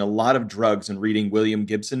time doing a lot of drugs and reading William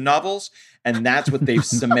Gibson novels. And that's what they've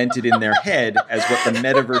cemented in their head as what the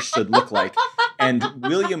metaverse should look like. And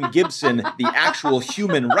William Gibson, the actual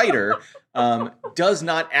human writer, does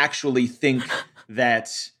not actually think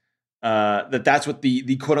that that's what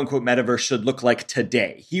the quote unquote metaverse should look like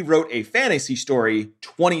today. He wrote a fantasy story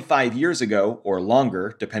 25 years ago or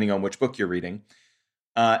longer, depending on which book you're reading.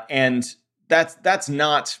 And that's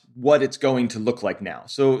not what it's going to look like now.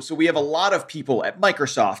 So we have a lot of people at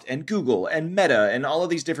Microsoft and Google and Meta and all of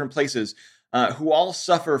these different places who all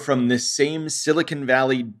suffer from this same Silicon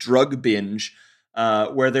Valley drug binge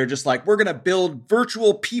where they're just like, we're going to build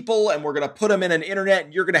virtual people and we're going to put them in an internet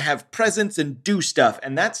and you're going to have presence and do stuff.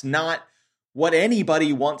 And that's not what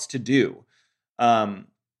anybody wants to do. The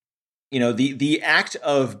act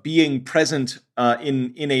of being present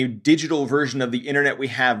in a digital version of the internet we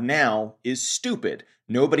have now is stupid.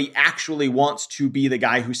 Nobody actually wants to be the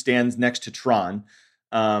guy who stands next to Tron.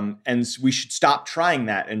 And we should stop trying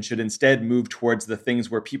that and should instead move towards the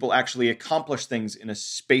things where people actually accomplish things in a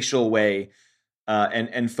spatial way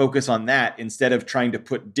and focus on that instead of trying to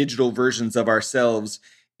put digital versions of ourselves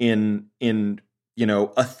in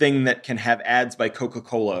a thing that can have ads by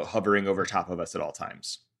Coca-Cola hovering over top of us at all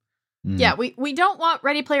times. Yeah, we don't want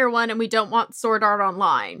Ready Player One and we don't want Sword Art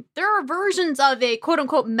Online. There are versions of a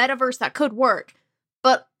quote-unquote metaverse that could work,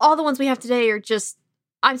 but all the ones we have today are just,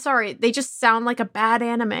 I'm sorry, they just sound like a bad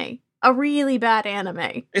anime. A really bad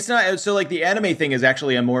anime. It's not, so like the anime thing is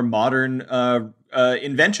actually a more modern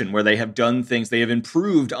invention where they have done things, they have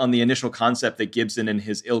improved on the initial concept that Gibson and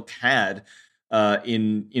his ilk had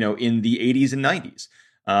in the 80s and 90s.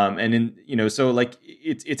 And in, so like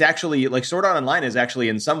it's actually like Sword Art Online is actually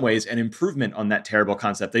in some ways an improvement on that terrible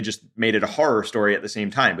concept. They just made it a horror story at the same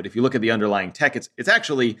time. But if you look at the underlying tech, it's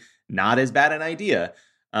actually not as bad an idea.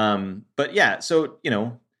 But yeah, so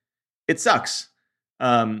it sucks.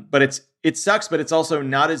 But it sucks, but it's also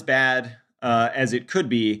not as bad as it could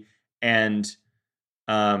be. And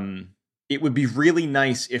it would be really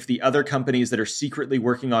nice if the other companies that are secretly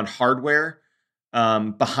working on hardware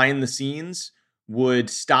behind the scenes would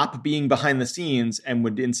stop being behind the scenes and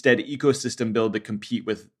would instead ecosystem build to compete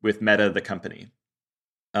with Meta, the company.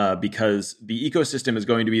 Because the ecosystem is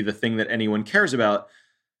going to be the thing that anyone cares about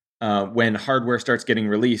when hardware starts getting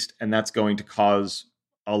released, and that's going to cause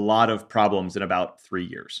a lot of problems in about 3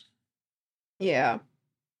 years. Yeah.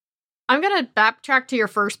 I'm going to backtrack to your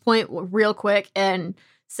first point real quick and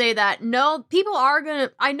say that no, people are going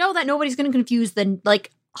to, I know that nobody's going to confuse the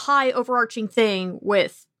like high overarching thing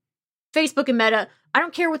with Facebook and Meta. I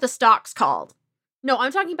don't care what the stock's called. No,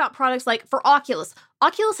 I'm talking about products like for Oculus.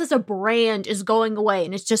 Oculus as a brand is going away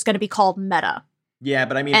and it's just going to be called Meta. Yeah,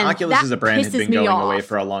 but I mean, Oculus as a brand has been going away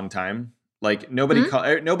for a long time. Like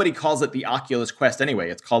nobody calls it the Oculus Quest anyway.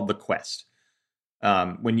 It's called the Quest.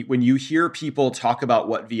 When you hear people talk about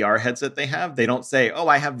what VR headset they have, they don't say, "Oh,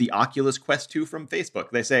 I have the Oculus Quest 2 from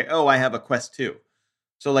Facebook." They say, "Oh, I have a Quest 2."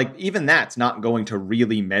 So like even that's not going to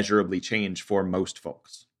really measurably change for most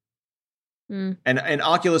folks. And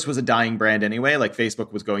Oculus was a dying brand anyway. Like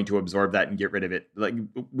Facebook was going to absorb that and get rid of it. Like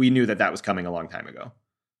we knew that was coming a long time ago.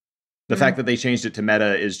 The fact that they changed it to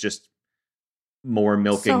Meta is just more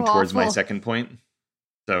milking towards my second point.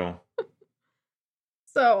 So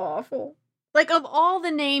awful. Like of all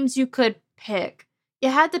the names you could pick, you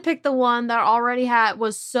had to pick the one that already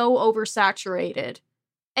was so oversaturated.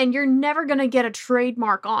 And you're never going to get a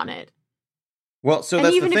trademark on it. Well, so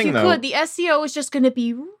that's the thing, though. Even if you could, the SEO is just going to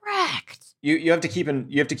be wrecked. You have to keep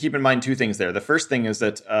in mind two things there. The first thing is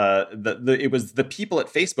that it was the people at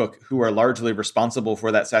Facebook who are largely responsible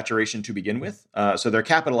for that saturation to begin with. So they're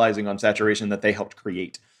capitalizing on saturation that they helped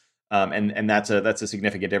create, and that's a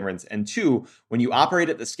significant difference. And two, when you operate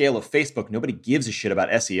at the scale of Facebook, nobody gives a shit about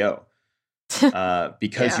SEO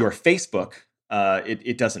because you're Facebook.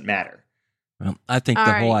 It doesn't matter. Well, I think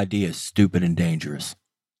the whole idea is stupid and dangerous.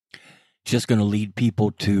 It's just going to lead people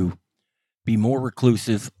to be more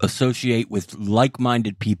reclusive, associate with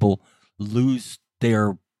like-minded people, lose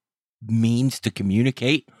their means to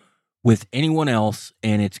communicate with anyone else,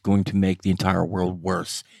 and it's going to make the entire world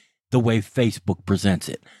worse the way Facebook presents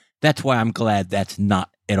it. That's why I'm glad that's not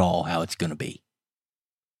at all how it's going to be.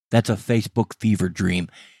 That's a Facebook fever dream.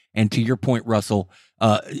 And to your point, Russell,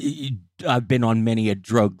 I've been on many a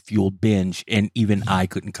drug-fueled binge, and even I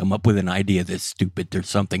couldn't come up with an idea this stupid. There's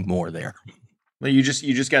something more there. Well, you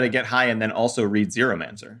just got to get high and then also read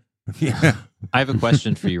Zeromancer. Yeah. I have a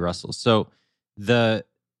question for you, Russell. So the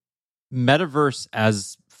metaverse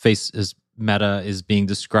as Meta is being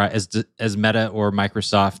described as Meta or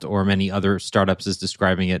Microsoft or many other startups is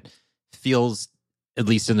describing it feels, at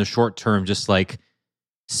least in the short term, just like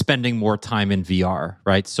spending more time in VR,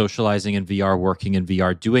 right? Socializing in VR, working in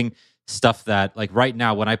VR, doing stuff that like right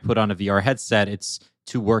now when I put on a VR headset, it's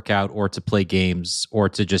to work out or to play games or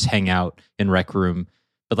to just hang out in Rec Room.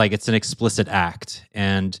 But like it's an explicit act.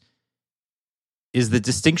 And is the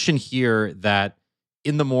distinction here that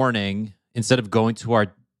in the morning, instead of going to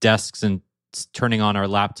our desks and turning on our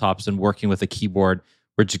laptops and working with a keyboard,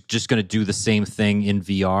 we're just going to do the same thing in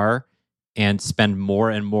VR and spend more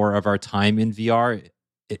and more of our time in VR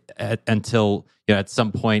until at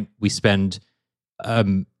some point we spend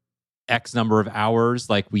X number of hours,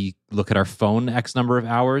 like we look at our phone X number of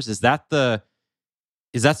hours. Is that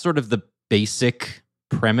sort of the basic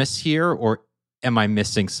premise here, or am I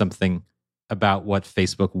missing something about what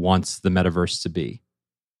Facebook wants the metaverse to be?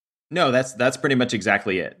 No, that's pretty much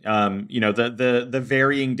exactly it. The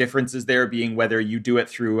varying differences there being whether you do it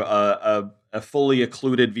through a fully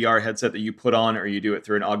occluded VR headset that you put on, or you do it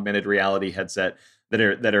through an augmented reality headset that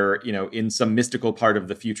are in some mystical part of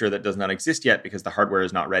the future that does not exist yet because the hardware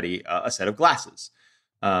is not ready. A set of glasses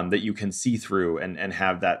that you can see through and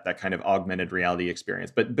have that kind of augmented reality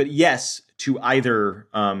experience. But yes, to either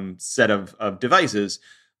set of devices,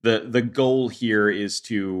 the goal here is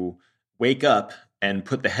to wake up and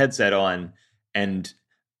put the headset on, and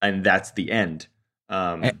that's the end.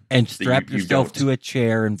 And strap yourself to a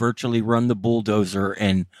chair and virtually run the bulldozer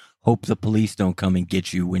and hope the police don't come and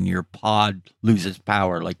get you when your pod loses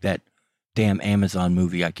power, like that damn Amazon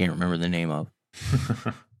movie I can't remember the name of.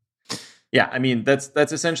 Yeah, I mean that's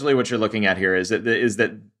essentially what you're looking at here. Is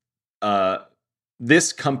that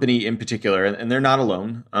this company in particular, and they're not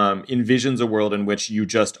alone, envisions a world in which you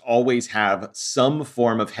just always have some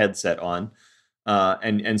form of headset on.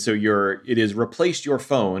 And so it is replaced your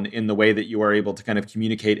phone in the way that you are able to kind of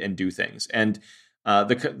communicate and do things. And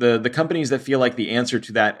the companies that feel like the answer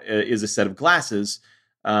to that is a set of glasses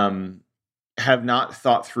have not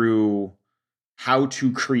thought through how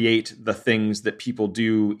to create the things that people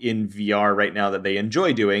do in VR right now that they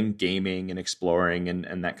enjoy doing, gaming and exploring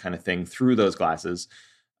and that kind of thing through those glasses.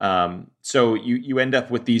 So you end up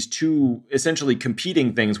with these two essentially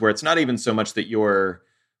competing things where it's not even so much that you're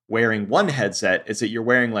wearing one headset, it's that you're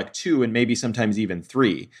wearing like two and maybe sometimes even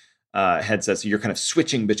three headsets. So you're kind of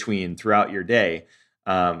switching between throughout your day.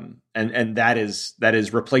 And that is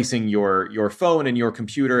replacing your phone and your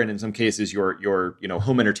computer, and in some cases your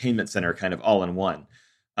home entertainment center kind of all in one.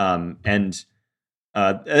 Even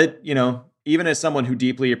as someone who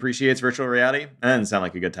deeply appreciates virtual reality, that doesn't sound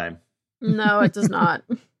like a good time. No, it does not.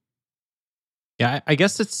 Yeah, I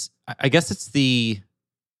guess it's the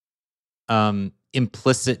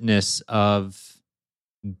implicitness of,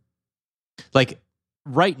 like,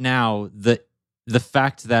 right now the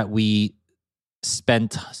fact that we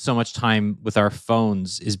spend so much time with our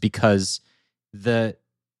phones is because the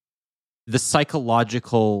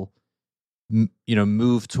psychological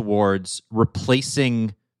move towards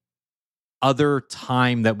replacing other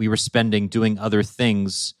time that we were spending doing other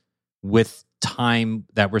things with time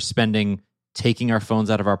that we're spending taking our phones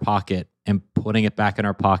out of our pocket and putting it back in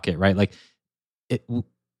our pocket, right? Like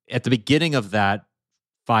at the beginning of that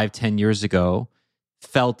 5-10 years ago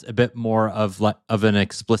felt a bit more of an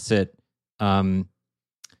explicit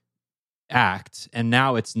act, and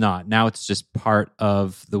now it's not. Now it's just part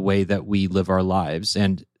of the way that we live our lives,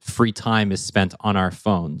 and free time is spent on our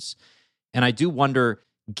phones. And I do wonder,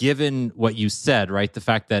 given what you said, right, the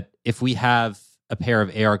fact that if we have a pair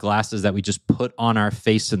of AR glasses that we just put on our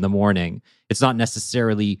face in the morning, it's not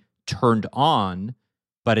necessarily turned on,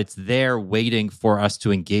 but it's there waiting for us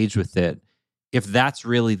to engage with it. If that's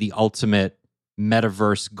really the ultimate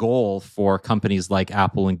metaverse goal for companies like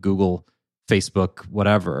Apple and Google, Facebook,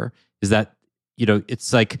 whatever, is that,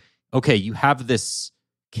 it's like, okay, you have this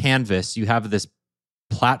canvas, you have this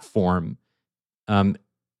platform, and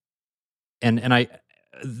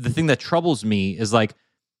the thing that troubles me is, like,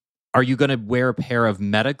 are you going to wear a pair of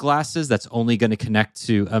Meta glasses that's only going to connect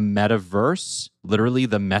to a metaverse, literally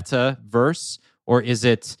the metaverse, or is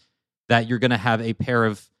it that you're going to have a pair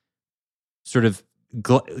of sort of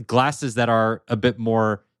glasses that are a bit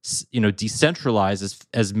more, decentralized,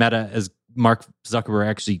 as Meta, as Mark Zuckerberg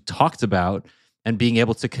actually talked about, and being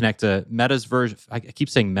able to connect to Meta's version, I keep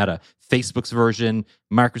saying Meta, Facebook's version,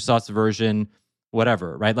 Microsoft's version,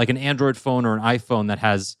 whatever, right? Like an Android phone or an iPhone that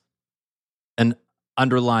has an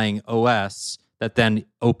underlying OS that then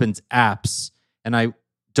opens apps. And I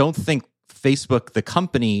don't think Facebook, the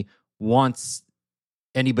company, wants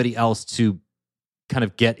anybody else to kind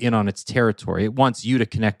of get in on its territory. It wants you to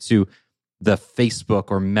connect to the Facebook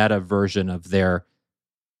or Meta version of their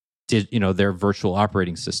virtual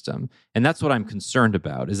operating system. And that's what I'm concerned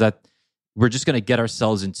about, is that we're just going to get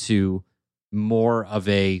ourselves into more of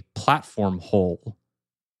a platform hole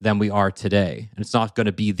than we are today. And it's not going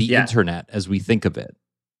to be the internet as we think of it.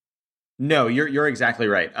 No, you're exactly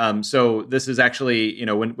right. So this is actually,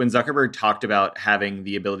 when Zuckerberg talked about having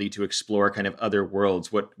the ability to explore kind of other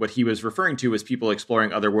worlds, what he was referring to was people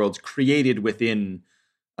exploring other worlds created within,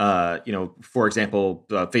 for example,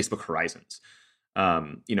 Facebook Horizons,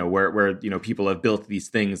 where people have built these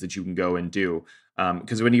things that you can go and do.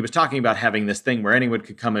 Because when he was talking about having this thing where anyone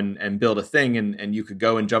could come and build a thing and you could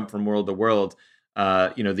go and jump from world to world,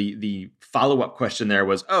 the follow-up question there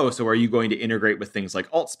was, so are you going to integrate with things like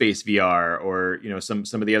AltSpace VR or,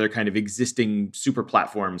 some of the other kind of existing super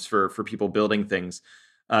platforms for people building things?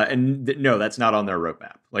 No, that's not on their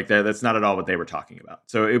roadmap. Like that's not at all what they were talking about.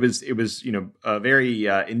 So it was very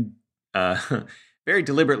very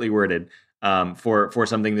deliberately worded for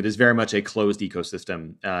something that is very much a closed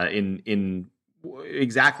ecosystem in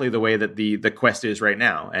exactly the way that the Quest is right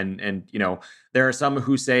now. And there are some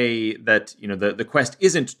who say that the Quest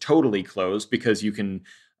isn't totally closed because you can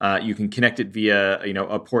connect it via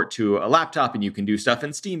a port to a laptop and you can do stuff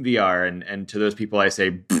in Steam VR. And to those people I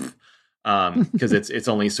say, because it's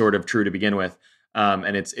only sort of true to begin with,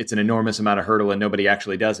 and it's an enormous amount of hurdle and nobody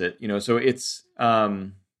actually does it. So it's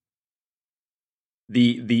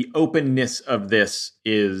the openness of this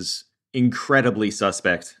is incredibly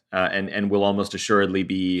suspect, and will almost assuredly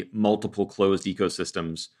be multiple closed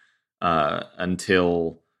ecosystems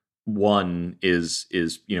until one is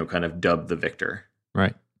kind of dubbed the victor.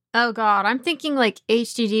 Right. Oh God, I'm thinking like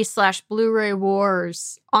HDD/Blu-ray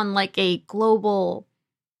wars on like a global,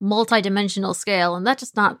 multi-dimensional scale, and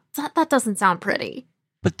that doesn't sound pretty.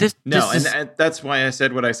 But and that's why I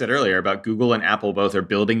said what I said earlier about Google and Apple both are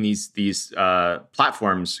building these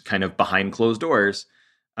platforms kind of behind closed doors,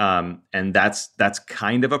 and that's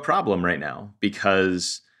kind of a problem right now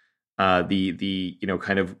because the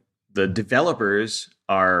kind of the developers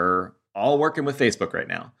are all working with Facebook right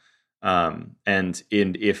now, and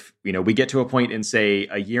if we get to a point in say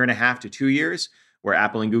a year and a half to 2 years where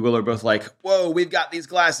Apple and Google are both like, whoa, we've got these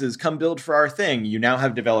glasses, come build for our thing. You now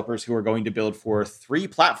have developers who are going to build for 3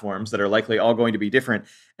 platforms that are likely all going to be different.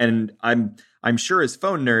 And I'm sure as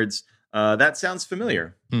phone nerds, that sounds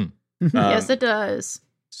familiar. Yes, it does.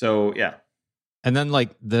 So, yeah. And then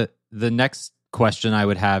like the next question I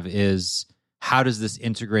would have is, how does this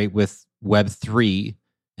integrate with Web3,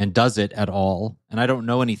 and does it at all? And I don't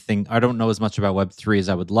know anything. I don't know as much about Web3 as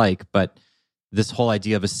I would like, but this whole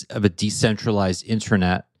idea of a decentralized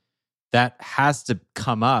internet, that has to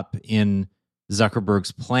come up in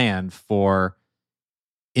Zuckerberg's plan for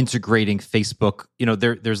integrating Facebook.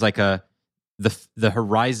 There's like the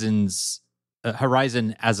Horizon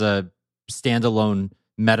as a standalone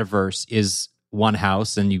metaverse is one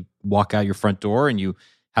house, and you walk out your front door and you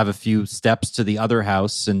have a few steps to the other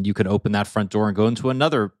house, and you can open that front door and go into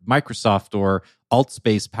another Microsoft or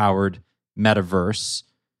Altspace powered metaverse.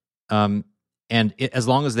 As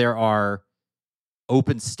long as there are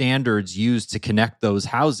open standards used to connect those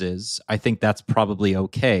houses, I think that's probably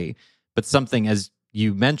okay. But something, as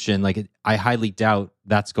you mentioned, like I highly doubt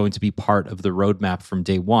that's going to be part of the roadmap from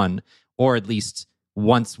day one, or at least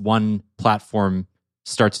once one platform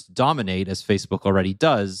starts to dominate, as Facebook already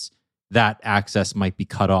does, that access might be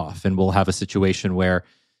cut off. And we'll have a situation where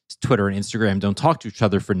Twitter and Instagram don't talk to each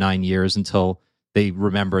other for 9 years until they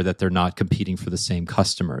remember that they're not competing for the same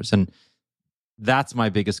customers. And that's my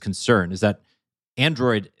biggest concern, is that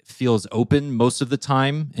Android feels open most of the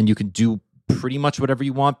time and you can do pretty much whatever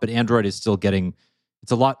you want, but Android is still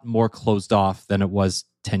it's a lot more closed off than it was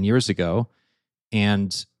 10 years ago.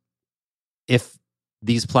 And if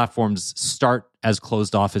these platforms start as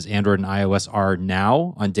closed off as Android and iOS are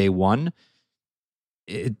now on day one,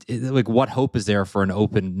 like what hope is there for an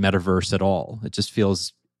open metaverse at all? It just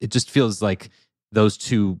feels like those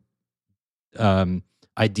two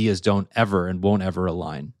ideas don't ever and won't ever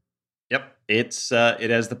align. Yep, it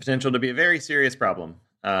has the potential to be a very serious problem.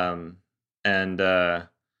 There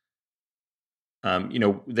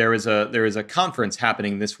is a conference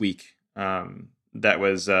happening this week that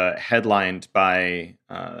was headlined by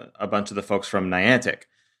a bunch of the folks from Niantic,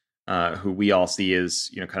 who we all see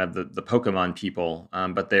as kind of the Pokemon people,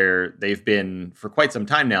 but they've been for quite some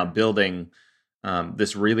time now building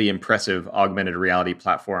this really impressive augmented reality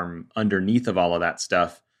platform underneath of all of that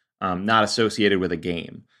stuff, not associated with a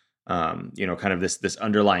game. Kind of this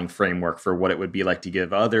underlying framework for what it would be like to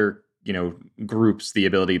give other groups the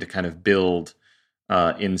ability to kind of build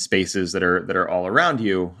in spaces that are all around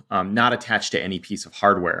you, not attached to any piece of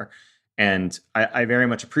hardware. And I very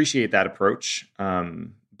much appreciate that approach,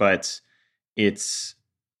 but it's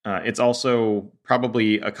also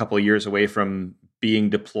probably a couple of years away from being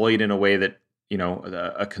deployed in a way that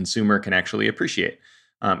a consumer can actually appreciate.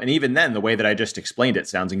 And even then, the way that I just explained it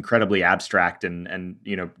sounds incredibly abstract and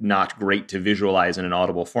not great to visualize in an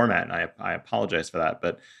audible format. And I apologize for that,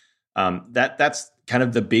 but that's kind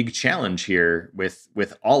of the big challenge here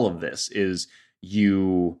with all of this is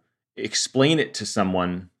you explain it to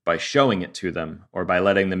someone by showing it to them or by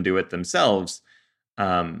letting them do it themselves.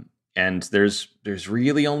 And there's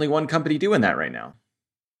really only one company doing that right now.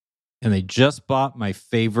 And they just bought my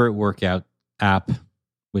favorite workout app,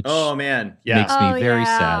 which oh man, yeah, makes me very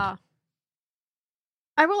sad.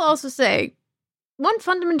 I will also say one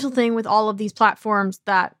fundamental thing with all of these platforms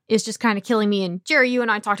that is just kind of killing me, and Jerry, you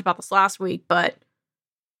and I talked about this last week, but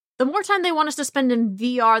the more time they want us to spend in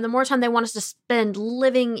VR, the more time they want us to spend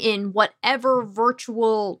living in whatever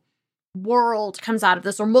virtual world comes out of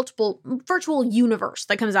this, or multiple virtual universe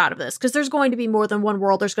that comes out of this, because there's going to be more than one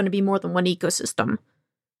world, there's going to be more than one ecosystem.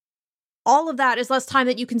 All of that is less time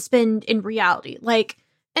that you can spend in reality.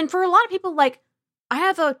 And for a lot of people, I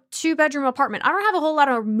have a 2-bedroom apartment. I don't have a whole lot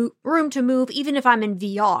of room to move, even if I'm in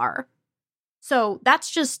VR. So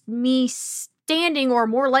that's just me standing, or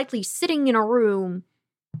more likely sitting in a room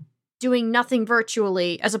doing nothing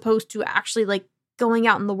virtually, as opposed to actually going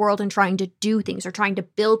out in the world and trying to do things, or trying to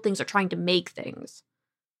build things, or trying to make things.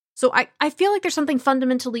 So I feel like there's something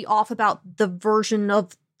fundamentally off about the version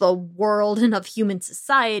of the world and of human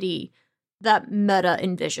society that Meta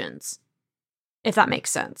envisions. if that makes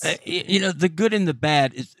sense. The good and the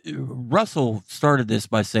bad is Russell started this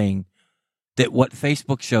by saying that what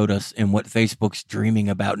Facebook showed us and what Facebook's dreaming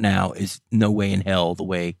about now is no way in hell the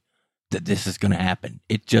way that this is going to happen.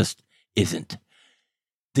 It just isn't.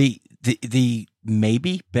 The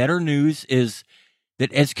maybe better news is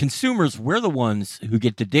that as consumers, we're the ones who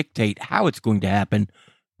get to dictate how it's going to happen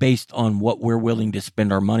based on what we're willing to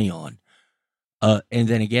spend our money on. And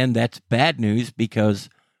then again, that's bad news because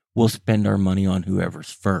we'll spend our money on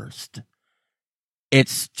whoever's first. I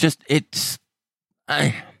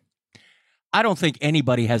don't think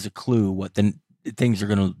anybody has a clue what the things are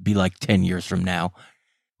going to be like 10 years from now.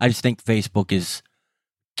 I just think Facebook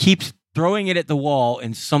keeps throwing it at the wall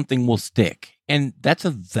and something will stick. And that's a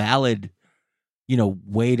valid,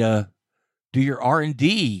 way to do your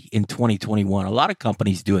R&D in 2021. A lot of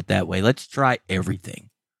companies do it that way. Let's try everything.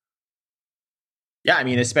 Yeah, I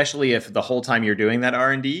mean, especially if the whole time you're doing that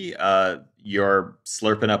R&D, you're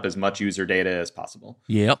slurping up as much user data as possible.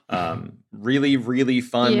 Yep. Really, really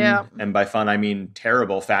fun. Yeah. And by fun, I mean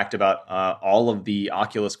terrible fact about all of the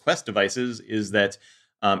Oculus Quest devices is that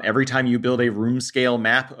every time you build a room scale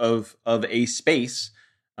map of a space,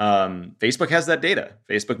 Facebook has that data.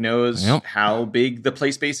 Facebook knows how big the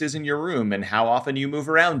play space is in your room and how often you move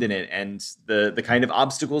around in it and the kind of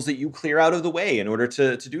obstacles that you clear out of the way in order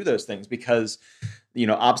to do those things, because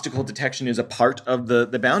obstacle detection is a part of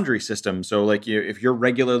the boundary system. So like if you're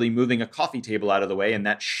regularly moving a coffee table out of the way and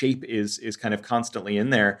that shape is kind of constantly in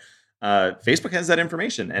there, Facebook has that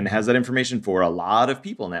information and has that information for a lot of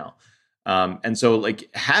people now. And so like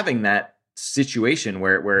having that situation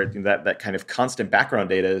where that kind of constant background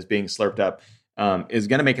data is being slurped up is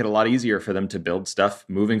going to make it a lot easier for them to build stuff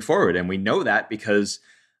moving forward. And we know that because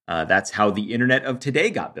that's how the internet of today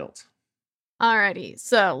got built. Alrighty,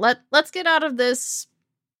 so let's get out of this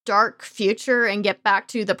dark future and get back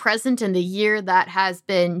to the present and the year that has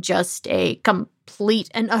been just a complete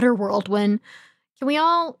and utter whirlwind.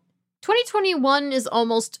 2021 is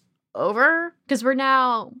almost over because we're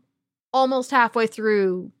now almost halfway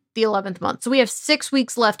through the 11th month. So we have 6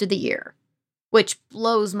 weeks left of the year, which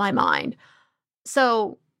blows my mind.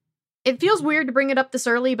 So it feels weird to bring it up this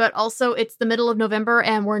early, but also it's the middle of November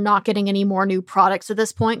and we're not getting any more new products at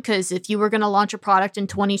this point, because if you were going to launch a product in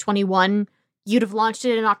 2021, you'd have launched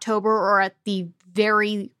it in October or at the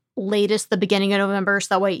very latest, the beginning of November,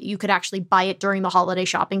 so that way you could actually buy it during the holiday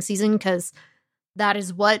shopping season, because that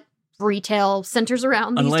is what retail centers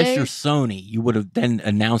around these days. Unless you're Sony, you would have then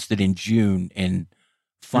announced it in June and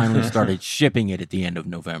finally started shipping it at the end of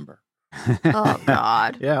November. Oh,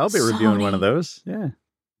 God. Yeah, I'll be reviewing one of those. Yeah.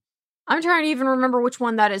 I'm trying to even remember which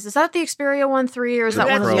one that is. Is that the Xperia 1.3 or is that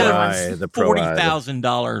one of the other ones? The $40,000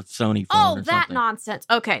 Sony phone. Oh, or that something. nonsense.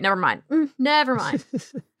 Okay, never mind. Never mind. I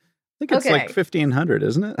think it's like $1,500,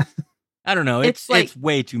 isn't it? I don't know. It's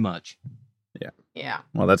way too much. Yeah.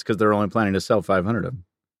 Well, that's because they're only planning to sell 500 of them.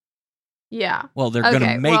 Yeah. Well, they're going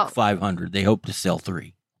to make 500. They hope to sell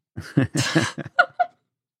 3.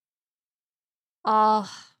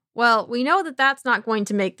 Well, we know that that's not going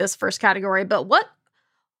to make this first category, but what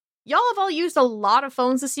y'all have all used a lot of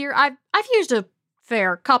phones this year. I've used a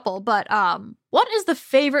fair couple, but what is the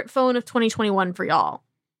favorite phone of 2021 for y'all?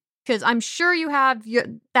 Because I'm sure you have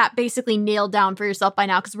that basically nailed down for yourself by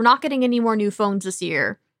now, because we're not getting any more new phones this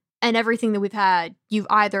year, and everything that we've had, you've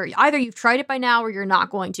either you've tried it by now or you're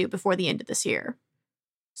not going to before the end of this year.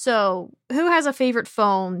 So who has a favorite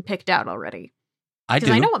phone picked out already? I do.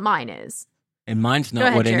 Because I know what mine is. And mine's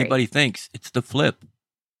not what anybody thinks. It's the Flip.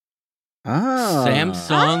 Oh.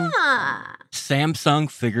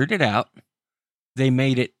 Samsung figured it out. They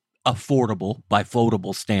made it affordable by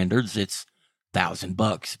foldable standards. It's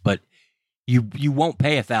 $1,000, but you won't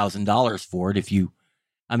pay $1,000 for it if you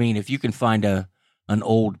can find an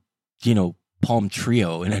old, Palm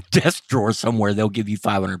Trio in a desk drawer somewhere, they'll give you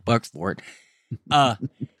 $500 for it.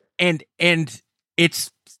 And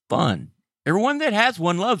it's fun. Everyone that has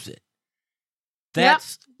one loves it.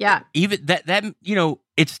 That's even that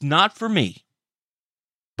it's not for me,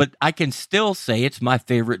 but I can still say it's my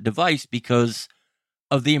favorite device because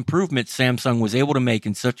of the improvements Samsung was able to make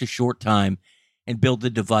in such a short time and build the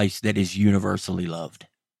device that is universally loved.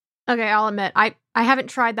 Okay, I'll admit I haven't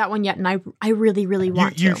tried that one yet, and I really, really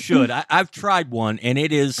want to. You should. I've tried one, and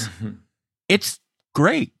it's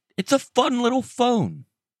great. It's a fun little phone.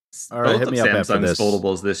 All right, both of hit me up after Samsung's this.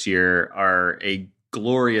 foldables this year are a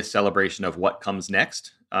glorious celebration of what comes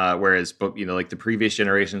next. Whereas, like the previous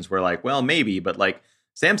generations were like, well, maybe, but like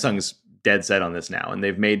Samsung's dead set on this now, and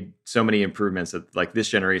they've made so many improvements that like this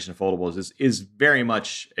generation of foldables is very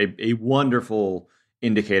much a wonderful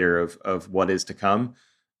indicator of what is to come.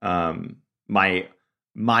 My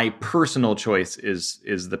my personal choice is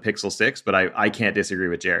the Pixel 6, but I can't disagree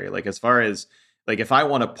with Jerry. Like, as far as like, if I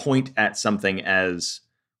want to point at something as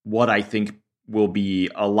what I think will be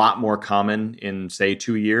a lot more common in, say,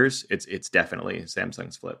 2 years, it's definitely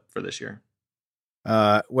Samsung's Flip for this year.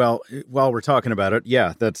 Well, while we're talking about it,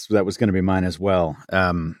 yeah, that was going to be mine as well.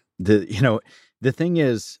 The thing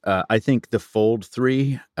is, I think the Fold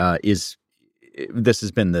 3 this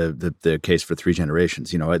has been the case for 3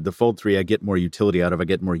 generations. The Fold 3, I get more utility out of, I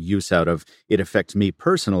get more use out of. It affects me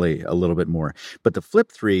personally a little bit more. But the Flip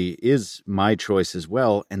 3 is my choice as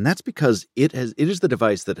well, and that's because it is the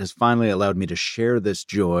device that has finally allowed me to share this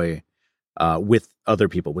joy with other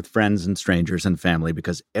people, with friends and strangers and family,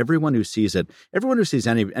 because everyone who sees any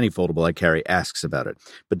foldable I carry asks about it.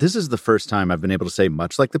 But this is the first time I've been able to say,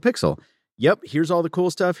 much like the Pixel, yep, here's all the cool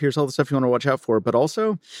stuff, here's all the stuff you want to watch out for, but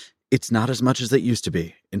also it's not as much as it used to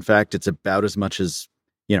be. In fact, it's about as much as,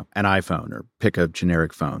 an iPhone, or pick a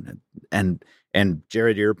generic phone. And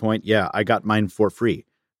Jerry, to your point, yeah, I got mine for free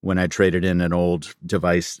when I traded in an old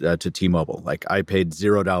device to T-Mobile. Like, I paid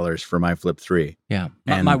 $0 for my Flip 3. Yeah.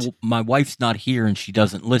 My wife's not here and she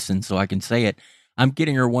doesn't listen, so I can say it. I'm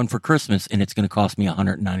getting her one for Christmas and it's going to cost me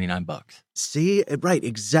 $199. See, right,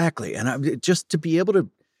 exactly. And just to be able to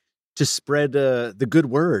spread the good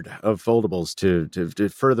word of foldables to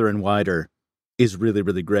further and wider is really,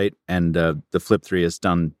 really great. And the Flip 3 has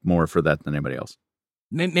done more for that than anybody else.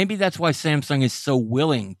 Maybe that's why Samsung is so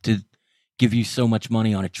willing to give you so much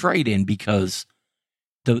money on a trade-in, because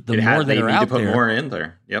the more that are out there, to put more in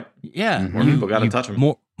there. Yep. Yeah. More people got to touch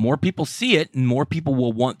them. More people see it, and more people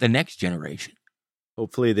will want the next generation.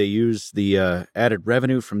 Hopefully they use the added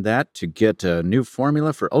revenue from that to get a new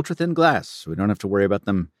formula for ultra-thin glass, so we don't have to worry about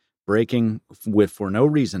them breaking for no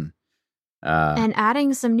reason. And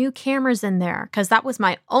adding some new cameras in there, because that was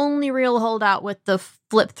my only real holdout with the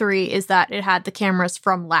Flip 3, is that it had the cameras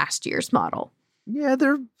from last year's model. Yeah,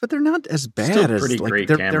 they're not as bad. Still pretty great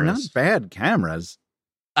cameras. They're not bad cameras.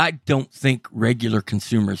 I don't think regular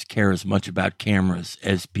consumers care as much about cameras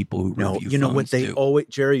as people who review you know phones what they do. always,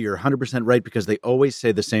 Jerry, you're 100% right, because they always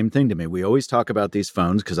say the same thing to me. We always talk about these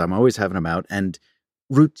phones because I'm always having them out, and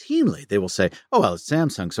routinely they will say, oh, well, it's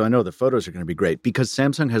Samsung, so I know the photos are going to be great, because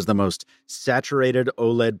Samsung has the most saturated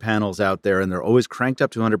OLED panels out there, and they're always cranked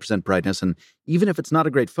up to 100% brightness. And even if it's not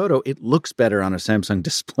a great photo, it looks better on a Samsung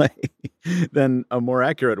display than a more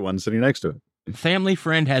accurate one sitting next to it. Family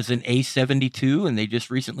friend has an A72 and they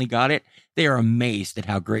just recently got it. They are amazed at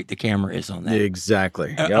how great the camera is on that.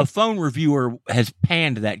 Exactly. A phone reviewer has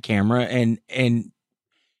panned that camera, and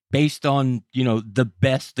based on,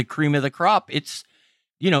 the cream of the crop, it's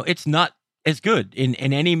not as good in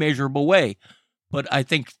any measurable way. But I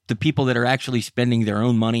think the people that are actually spending their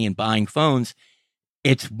own money and buying phones,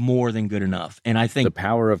 it's more than good enough. And I think the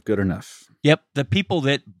power of good enough. Yep. The people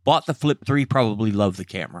that bought the Flip 3 probably love the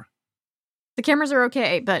camera. The cameras are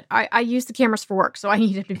okay, but I use the cameras for work, so I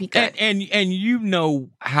need it to be good. And you know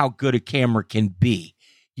how good a camera can be.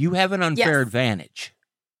 You have an unfair advantage.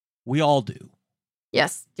 We all do.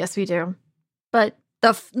 Yes, we do. But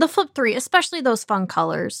the Flip 3, especially those fun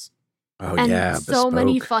colors. Oh, and yeah, so bespoke.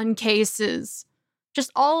 many fun cases.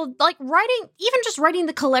 Just all, like, writing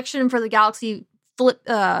the collection for the Galaxy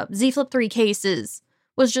Z Flip 3 cases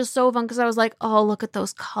was just so fun, because I was like, oh, look at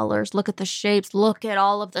those colors, look at the shapes, look at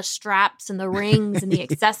all of the straps and the rings and the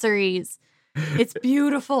accessories. It's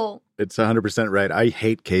beautiful. It's 100% right. I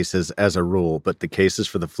hate cases as a rule, but the cases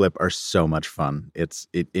for the Flip are so much fun. It's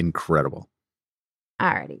incredible.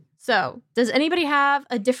 Alrighty. So, does anybody have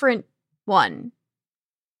a different one?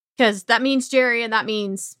 Because that means Jerry and that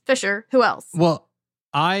means Fisher. Who else? Well,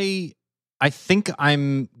 I think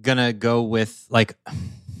I'm gonna go with, like,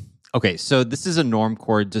 okay, so this is a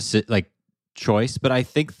Normcore choice, but I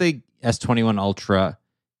think the S21 Ultra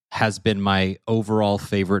has been my overall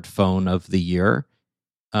favorite phone of the year,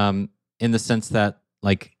 in the sense that,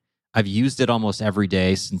 like, I've used it almost every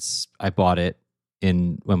day since I bought it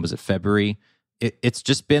in, when was it, February? It's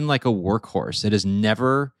just been like a workhorse. It has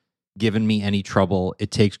never given me any trouble. It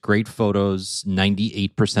takes great photos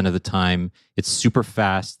 98% of the time. It's super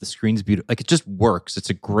fast. The screen's beautiful. Like, it just works. It's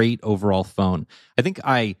a great overall phone. I think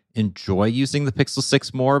I enjoy using the Pixel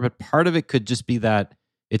 6 more, but part of it could just be that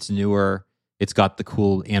it's newer. It's got the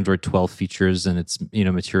cool Android 12 features, and it's,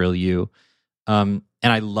 Material U. And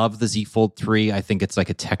I love the Z Fold 3. I think it's like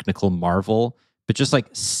a technical marvel, but just like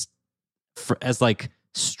as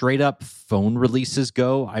straight up phone releases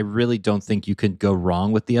go, I really don't think you could go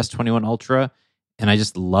wrong with the S21 Ultra, and I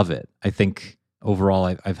just love it. I think overall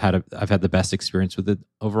I've had the best experience with it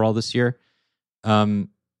overall this year. So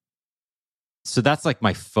that's like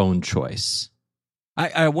my phone choice.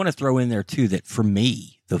 I want to throw in there too that for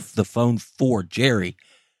me, the phone for Jerry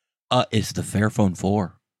is the Fairphone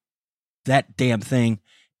 4. That damn thing,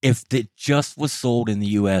 if it just was sold in the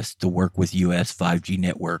U.S. to work with U.S. 5G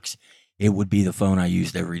networks, it would be the phone I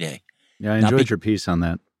used every day. Yeah, I enjoyed your piece on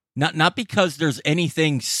that. Not because there's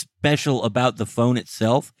anything special about the phone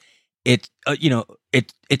itself. It's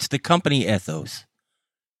the company ethos,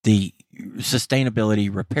 the sustainability,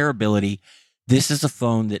 repairability. This is a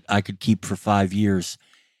phone that I could keep for 5 years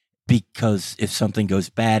because if something goes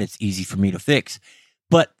bad, it's easy for me to fix.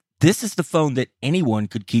 But this is the phone that anyone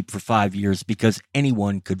could keep for 5 years because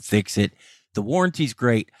anyone could fix it. The warranty's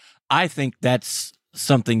great. I think that's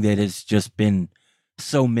something that has just been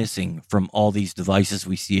so missing from all these devices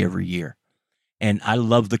we see every year. And I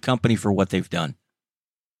love the company for what they've done.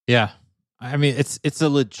 Yeah. I mean, it's a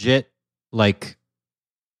legit, like,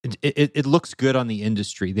 it looks good on the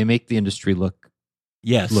industry. They make the industry look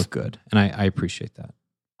good. And I appreciate that.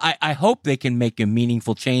 I hope they can make a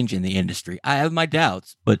meaningful change in the industry. I have my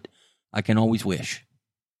doubts, but I can always wish.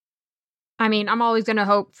 I mean, I'm always going to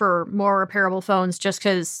hope for more repairable phones just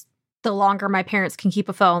because the longer my parents can keep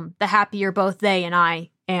a phone, the happier both they and I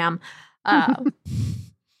am.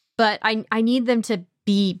 But I need them to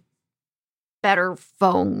be better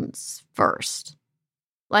phones first.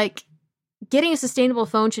 Like, getting a sustainable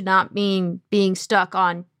phone should not mean being stuck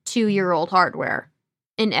on 2-year-old hardware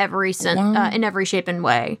in every in every shape and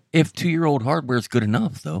way. If 2-year-old hardware is good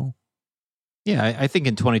enough, though. Yeah, I think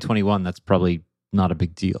in 2021, that's probably not a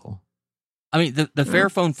big deal. I mean, the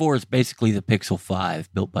Fairphone 4 is basically the Pixel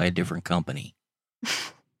 5 built by a different company.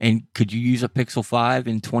 And could you use a Pixel 5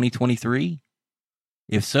 in 2023?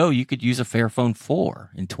 If so, you could use a Fairphone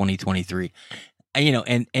 4 in 2023.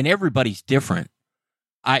 And everybody's different.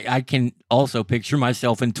 I can also picture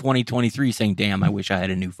myself in 2023 saying, damn, I wish I had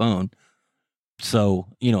a new phone. So,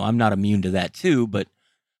 I'm not immune to that too, but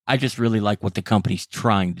I just really like what the company's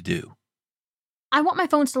trying to do. I want my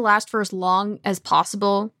phones to last for as long as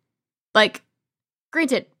possible. Like,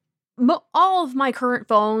 granted, all of my current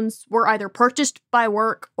phones were either purchased by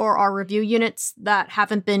work or are review units that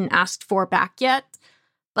haven't been asked for back yet.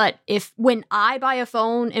 But when I buy a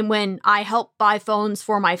phone and when I help buy phones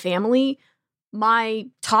for my family, my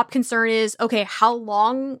top concern is, okay, how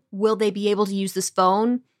long will they be able to use this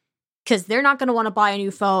phone? Because they're not going to want to buy a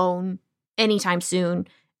new phone anytime soon.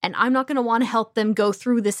 And I'm not going to want to help them go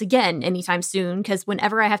through this again anytime soon, because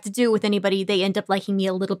whenever I have to do it with anybody, they end up liking me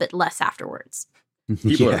a little bit less afterwards.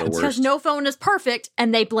 People are the worst. Because no phone is perfect,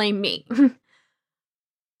 and they blame me.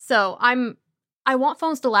 So I want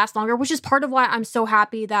phones to last longer, which is part of why I'm so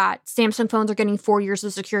happy that Samsung phones are getting 4 years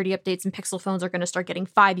of security updates and Pixel phones are going to start getting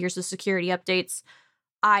 5 years of security updates.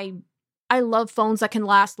 I love phones that can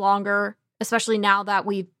last longer, especially now that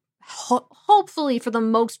we've hopefully, for the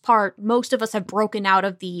most part, most of us have broken out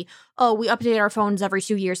of we update our phones every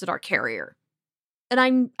 2 years at our carrier.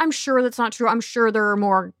 And I'm sure that's not true. I'm sure there are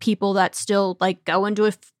more people that still go into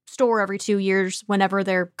a store every 2 years whenever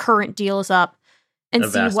their current deal is up and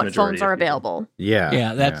see what phones are available.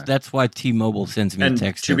 Yeah. That's why T-Mobile sends me a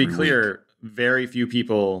text. To be clear, very few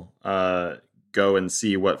people go and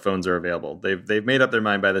see what phones are available. They've made up their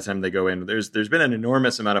mind by the time they go in. There's been an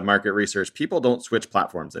enormous amount of market research. People don't switch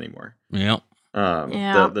platforms anymore. Yeah.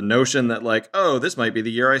 The notion that this might be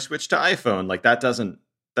the year I switch to iPhone, that doesn't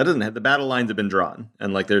have, the battle lines have been drawn,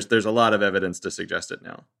 and there's a lot of evidence to suggest it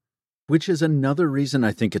now. Which is another reason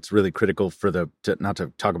I think it's really critical for not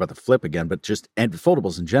to talk about the Flip again, but just and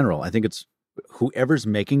foldables in general. I think it's whoever's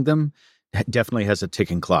making them definitely has a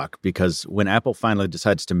ticking clock, because when Apple finally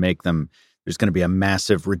decides to make them, there's going to be a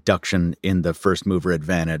massive reduction in the first mover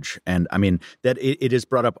advantage. And I mean, that it is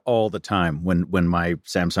brought up all the time when my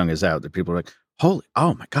Samsung is out, that people are like, oh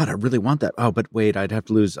my God, I really want that. Oh, but wait, I'd have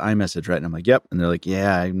to lose iMessage, right? And I'm like, yep. And they're like,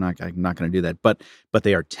 yeah, I'm not going to do that. But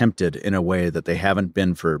they are tempted in a way that they haven't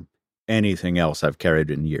been for anything else I've carried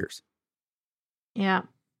in years. Yeah.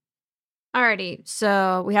 Alrighty.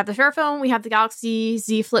 So we have the Fairphone, we have the Galaxy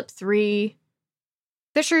Z Flip 3.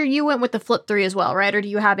 Fisher, you went with the Flip 3 as well, right? Or do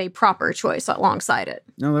you have a proper choice alongside it?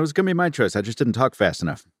 No, that was going to be my choice. I just didn't talk fast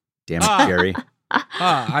enough. Damn it, Jerry.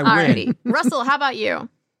 I win. Alrighty. Russell, how about you?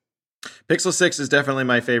 Pixel 6 is definitely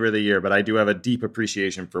my favorite of the year, but I do have a deep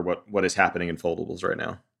appreciation for what is happening in foldables right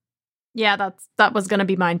now. Yeah, that was going to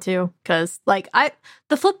be mine too, because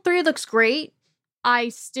the Flip 3 looks great. I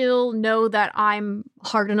still know that I'm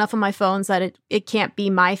hard enough on my phones that it can't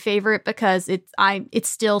be my favorite, because it's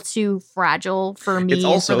still too fragile for me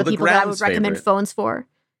and for the people that I would recommend phones for.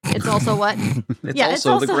 It's also what? It's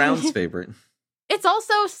also the ground's favorite. It's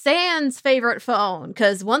also Sans favorite phone,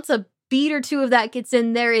 because once a bead or two of that gets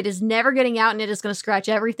in there, it is never getting out, and it is going to scratch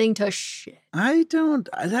everything to shit. I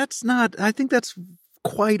think that's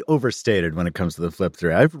quite overstated when it comes to the Flip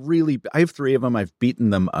 3. I have 3 of them. I've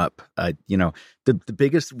beaten them up. The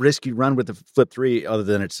biggest risk you run with the Flip 3, other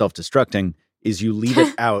than it's self-destructing, is you leave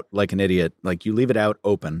it out like an idiot. Like, you leave it out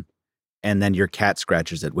open, and then your cat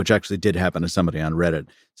scratches it, which actually did happen to somebody on Reddit.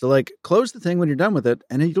 So, like, close the thing when you're done with it,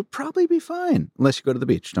 and you'll probably be fine. Unless you go to the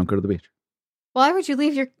beach. Don't go to the beach. Why would you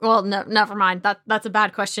leave your... Well, no, never mind. That's a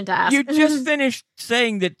bad question to ask. You just finished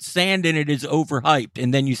saying that sand in it is overhyped,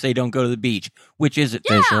 and then you say don't go to the beach. Which is it,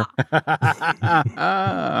 Fisher?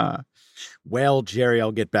 Well, Jerry,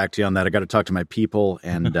 I'll get back to you on that. I got to talk to my people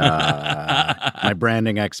and my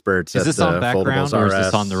branding experts. Is this on background or is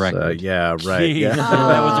this on the record? Yeah, right. Jeez, Yeah.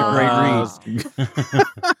 That was a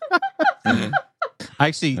great read.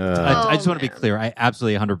 Actually, I just want to be clear. I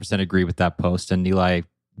absolutely 100% agree with that post. And Nilay,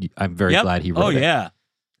 I'm very glad he wrote it. Oh, yeah.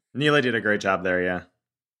 Nilay did a great job there, yeah.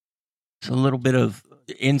 It's a little bit of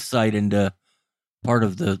insight into part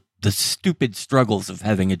of the stupid struggles of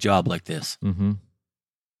having a job like this. Mm-hmm.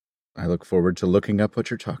 I look forward to looking up what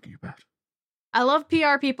you're talking about. I love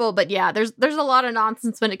PR people, but yeah, there's a lot of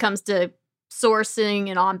nonsense when it comes to sourcing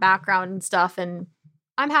and on background and stuff. And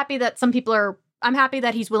I'm happy that I'm happy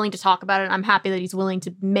that he's willing to talk about it. I'm happy that he's willing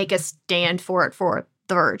to make a stand for it for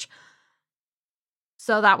The Verge.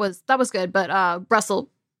 So that was good. But Russell,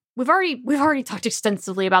 we've already talked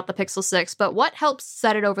extensively about the Pixel 6, but what helps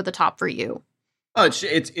set it over the top for you? Oh,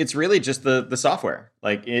 it's really just the software.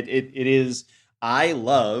 Like it is. I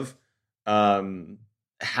love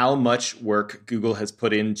how much work Google has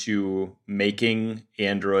put into making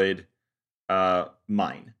Android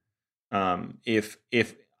mine. If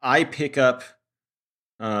I pick up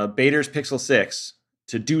Bader's Pixel 6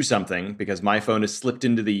 to do something because my phone has slipped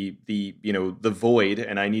into the void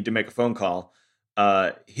and I need to make a phone call,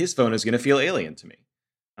 his phone is going to feel alien to me.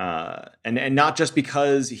 And not just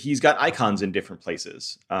because he's got icons in different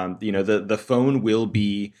places. The phone will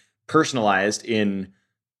be personalized in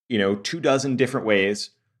 24 different ways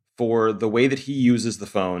for the way that he uses the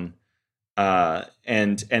phone,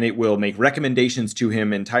 and it will make recommendations to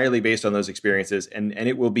him entirely based on those experiences, and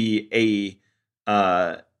it will be a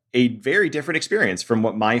very different experience from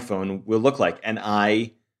what my phone will look like, and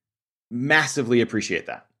I massively appreciate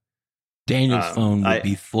that. Daniel's phone would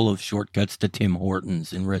be full of shortcuts to Tim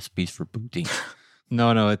Hortons and recipes for poutine.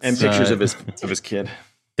 No, it's and pictures of his kid.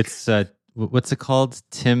 It's what's it called?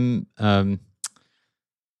 Tim.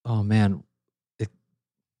 Oh man,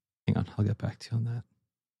 hang on, I'll get back to you on that.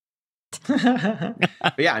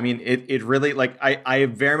 But yeah, I mean, it really, like, I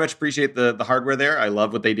very much appreciate the hardware there. I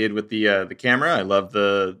love what they did with the camera. I love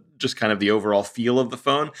just kind of the overall feel of the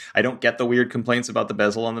phone. I don't get the weird complaints about the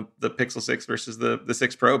bezel on the Pixel 6 versus the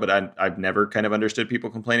 6 Pro, but I've never kind of understood people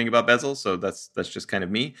complaining about bezels, so that's just kind of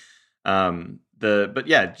me. But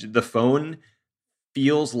yeah, the phone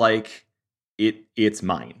feels like it's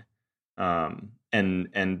mine,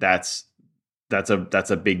 and that's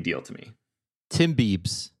a big deal to me. Tim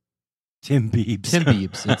Biebs.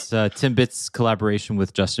 It's Timbit's collaboration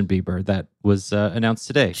with Justin Bieber that was announced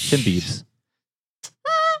today. Tim Biebs.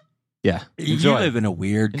 Yeah, enjoy. You live in a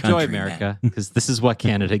weird country, America, because this is what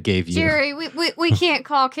Canada gave you. Jerry, we can't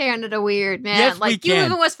call Canada weird, man. Yes, like, you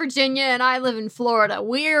live in West Virginia and I live in Florida.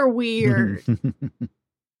 We're weird.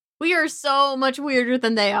 We are so much weirder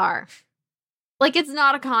than they are. Like, it's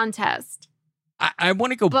not a contest. I want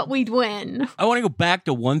to go, but we'd win. I want to go back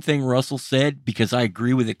to one thing Russell said, because I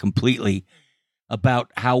agree with it completely,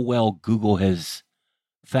 about how well Google has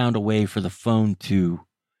found a way for the phone to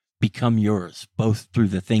become yours, both through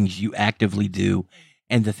the things you actively do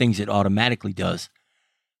and the things it automatically does.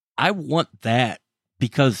 I want that,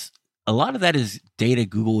 because a lot of that is data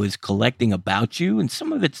Google is collecting about you, and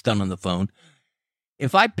some of it's done on the phone.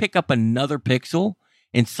 If I pick up another Pixel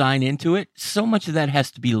and sign into it, so much of that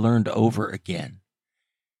has to be learned over again.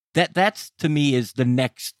 That's to me is the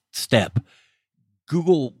next step.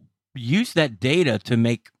 Google used that data to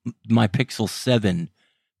make my Pixel 7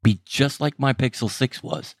 be just like my Pixel 6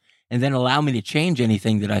 was, and then allow me to change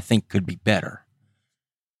anything that I think could be better.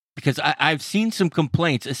 Because I've seen some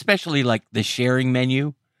complaints, especially like the sharing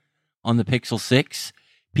menu on the Pixel 6.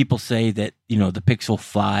 People say that, the Pixel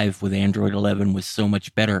 5 with Android 11 was so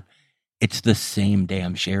much better. It's the same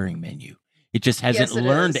damn sharing menu. It just hasn't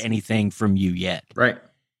learned anything from you yet. Right.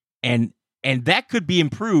 And that could be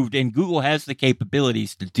improved, and Google has the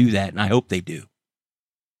capabilities to do that, and I hope they do.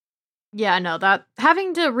 Yeah, no, that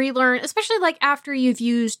having to relearn, especially like after you've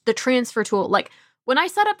used the transfer tool, like when I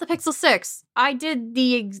set up the Pixel 6, I did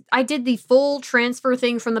the full transfer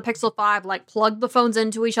thing from the Pixel 5, like plugged the phones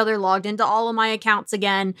into each other, logged into all of my accounts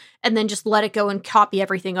again, and then just let it go and copy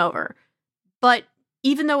everything over. But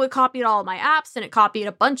even though it copied all of my apps and it copied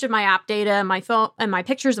a bunch of my app data and my phone and my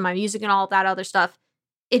pictures and my music and all of that other stuff,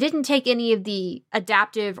 it didn't take any of the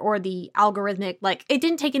adaptive or the algorithmic, like it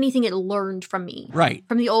didn't take anything it learned from me. Right.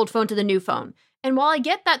 From the old phone to the new phone. And while I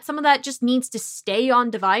get that some of that just needs to stay on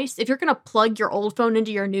device, if you're going to plug your old phone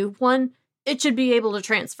into your new one, it should be able to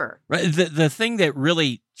transfer. Right. The thing that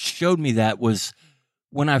really showed me that was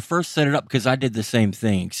when I first set it up, because I did the same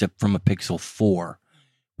thing, except from a Pixel 4,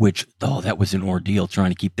 which, that was an ordeal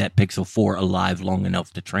trying to keep that Pixel 4 alive long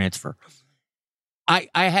enough to transfer. I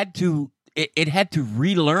had to... It had to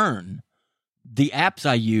relearn the apps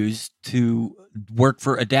I used to work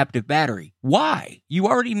for adaptive battery. Why? You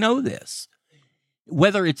already know this.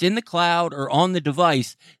 Whether it's in the cloud or on the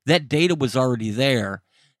device, that data was already there,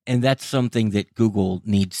 and that's something that Google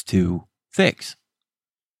needs to fix.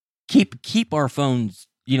 Keep our phones,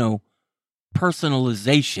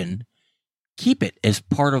 personalization, keep it as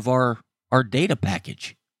part of our data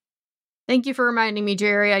package. Thank you for reminding me,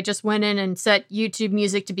 Jerry. I just went in and set YouTube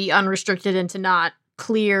Music to be unrestricted and to not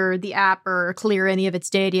clear the app or clear any of its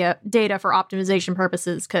data for optimization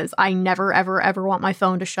purposes, because I never, ever, ever want my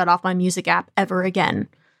phone to shut off my music app ever again.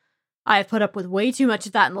 I have put up with way too much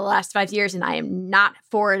of that in the last 5 years, and I am not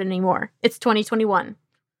for it anymore. It's 2021.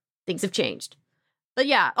 Things have changed. But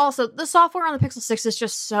yeah, also, the software on the Pixel 6 is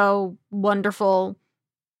just so wonderful,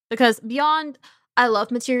 because beyond... I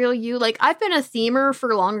love Material You. Like, I've been a themer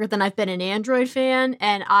for longer than I've been an Android fan,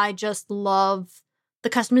 and I just love the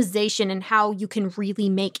customization and how you can really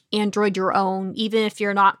make Android your own, even if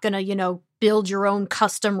you're not gonna, build your own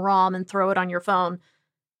custom ROM and throw it on your phone.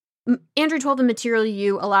 Android 12 and Material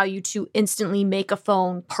You allow you to instantly make a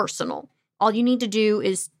phone personal. All you need to do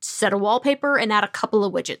is set a wallpaper and add a couple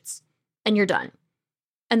of widgets, and you're done.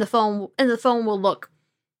 And the phone will look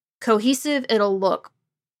cohesive. It'll look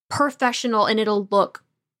professional, and it'll look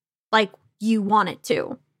like you want it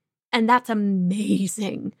to. And that's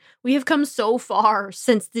amazing. We have come so far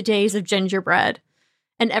since the days of Gingerbread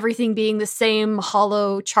and everything being the same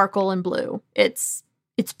hollow charcoal and blue. It's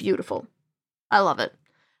beautiful. I love it.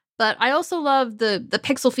 But I also love the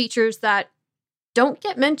Pixel features that don't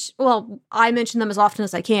get mentioned. Well, I mention them as often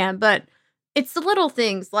as I can, but it's the little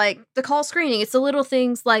things like the call screening. It's the little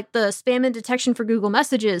things like the spam and detection for Google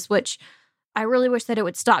Messages, which I really wish that it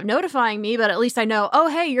would stop notifying me, but at least I know, oh,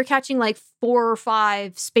 hey, you're catching like 4 or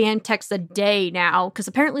 5 spam texts a day now, because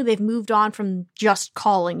apparently they've moved on from just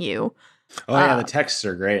calling you. Oh, yeah, the texts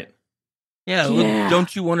are great. Yeah, well,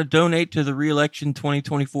 don't you want to donate to the Re-election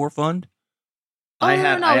 2024 fund? I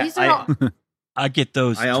get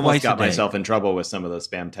those. I almost got myself in trouble with some of those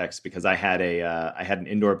spam texts because I had an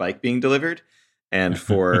indoor bike being delivered, and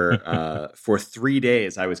for 3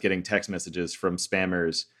 days I was getting text messages from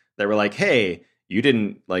spammers that were like, "Hey, you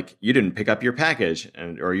didn't pick up your package,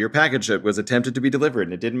 or your package was attempted to be delivered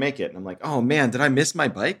and it didn't make it." And I'm like, "Oh man, did I miss my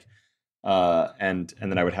bike?" And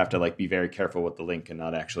then I would have to be very careful with the link and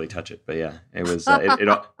not actually touch it. But yeah, it was it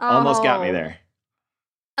almost got me there.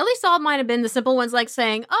 At least all mine have been the simple ones, like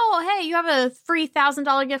saying, "Oh, hey, you have a free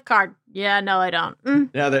 $1,000 gift card." Yeah, no, I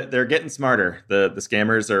don't. Yeah, they're getting smarter. The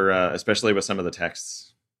scammers are, especially with some of the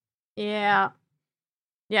texts. Yeah.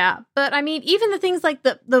 But I mean, even the things like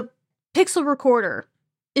the Pixel Recorder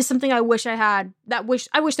is something I wish I had. I wish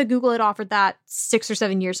that Google had offered that 6 or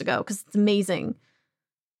 7 years ago, because it's amazing.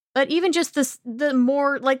 But even just the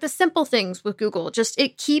more like the simple things with Google, just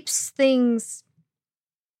it keeps things.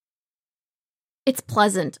 It's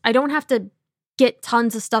pleasant. I don't have to get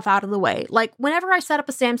tons of stuff out of the way. Like whenever I set up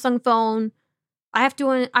a Samsung phone, I have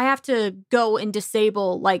to go and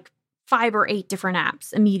disable like 5 or 8 different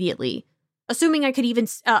apps immediately. Assuming I could even,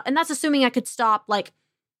 and that's assuming I could stop like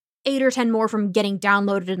 8 or 10 more from getting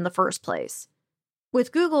downloaded in the first place.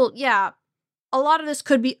 With Google, yeah, a lot of this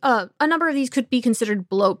could be, a number of these could be considered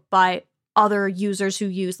bloat by other users who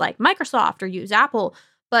use like Microsoft or use Apple,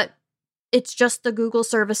 but it's just the Google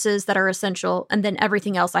services that are essential, and then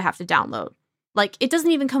everything else I have to download. Like, it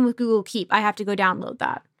doesn't even come with Google Keep. I have to go download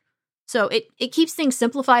that. So it keeps things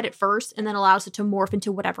simplified at first, and then allows it to morph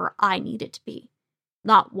into whatever I need it to be,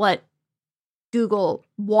 not what Google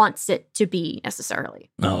wants it to be necessarily.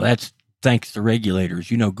 No, that's thanks to regulators.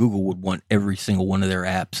 Google would want every single one of their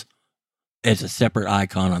apps as a separate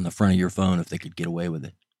icon on the front of your phone if they could get away with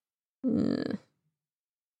it.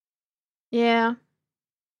 Yeah.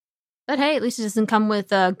 But hey, at least it doesn't come with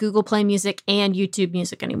Google Play Music and YouTube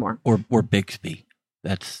Music anymore. Or Bixby.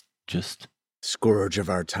 That's just... scourge of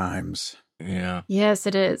our times. Yeah. Yes,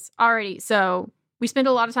 it is. Alrighty, so we spend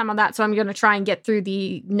a lot of time on that, so I'm going to try and get through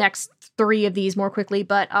the next 3 of these more quickly.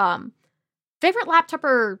 But favorite laptop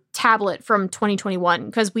or tablet from 2021,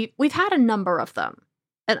 because we've had a number of them,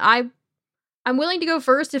 and I'm willing to go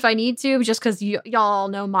first if I need to, just because y'all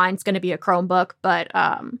know mine's going to be a Chromebook. But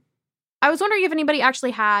I was wondering if anybody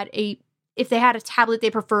actually if they had a tablet they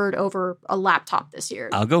preferred over a laptop this year.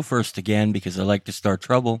 I'll go first again because I like to start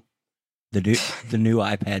trouble. The new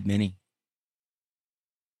iPad Mini.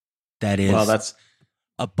 That is that's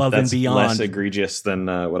above and beyond. Less egregious than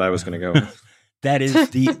what I was going to go with. That is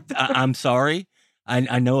I'm sorry.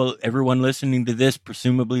 I know everyone listening to this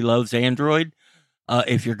presumably loves Android.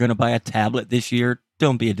 If you're going to buy a tablet this year,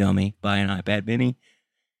 don't be a dummy. Buy an iPad Mini.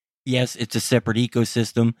 Yes, it's a separate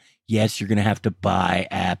ecosystem. Yes, you're going to have to buy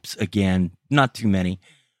apps again. Not too many,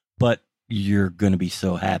 but you're going to be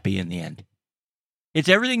so happy in the end. It's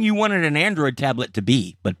everything you wanted an Android tablet to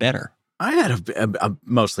be, but better. I had a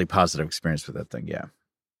mostly positive experience with that thing, yeah.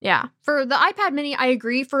 Yeah. For the iPad Mini, I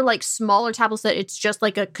agree. For like smaller tablets that it's just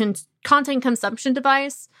like a content consumption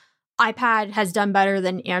device, iPad has done better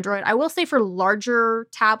than Android. I will say for larger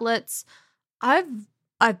tablets,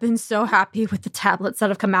 I've been so happy with the tablets that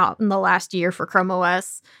have come out in the last year for Chrome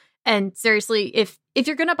OS. And seriously, if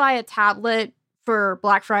you're going to buy a tablet for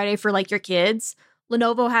Black Friday for like your kids,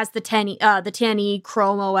 Lenovo has the 10e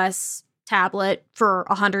Chrome OS tablet for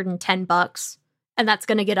 $110. And that's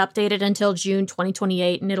going to get updated until June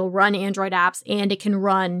 2028, and it'll run Android apps, and it can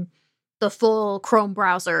run the full Chrome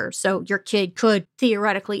browser. So your kid could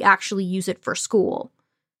theoretically actually use it for school.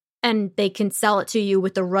 And they can sell it to you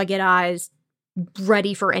with the ruggedized,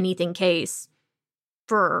 ready for anything case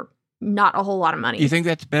for not a whole lot of money. You think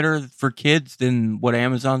that's better for kids than what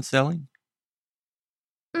Amazon's selling?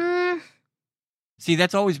 See,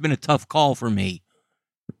 that's always been a tough call for me.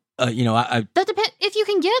 That depends. If you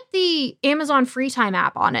can get the Amazon FreeTime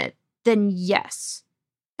app on it, then yes.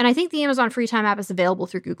 And I think the Amazon FreeTime app is available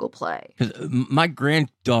through Google Play. Because my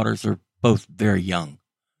granddaughters are both very young.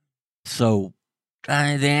 So the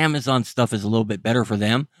Amazon stuff is a little bit better for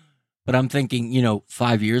them. But I'm thinking,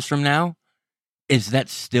 5 years from now, is that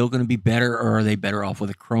still going to be better, or are they better off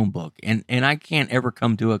with a Chromebook? And I can't ever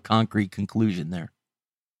come to a concrete conclusion there.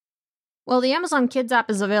 Well, the Amazon Kids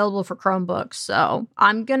app is available for Chromebooks, so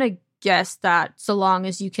I'm going to guess that so long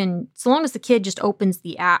as the kid just opens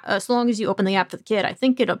the app, so long as you open the app for the kid, I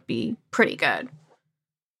think it'll be pretty good.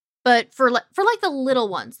 But for like the little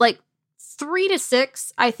ones, like 3 to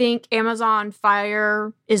 6, I think Amazon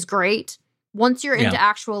Fire is great. Once you're into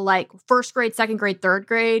actual like first grade, second grade, third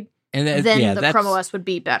grade, then the Chrome OS would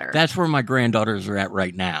be better. That's where my granddaughters are at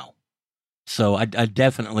right now. So I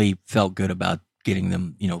definitely felt good about getting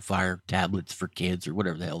them, Fire tablets for kids or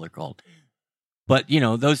whatever the hell they're called. But,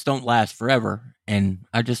 those don't last forever. And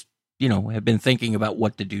I just, have been thinking about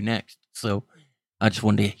what to do next. So I just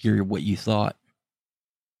wanted to hear what you thought.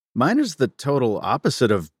 Mine is the total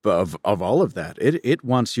opposite of all of that. It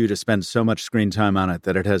wants you to spend so much screen time on it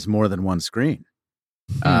that it has more than one screen.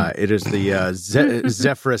 It is the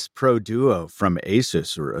Zephyrus Pro Duo from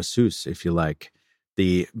Asus, or Asus, if you like.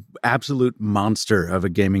 The absolute monster of a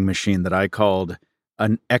gaming machine that I called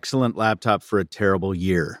an excellent laptop for a terrible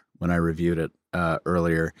year when I reviewed it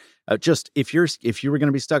earlier. Just if you were going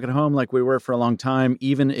to be stuck at home like we were for a long time,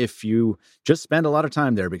 even if you just spend a lot of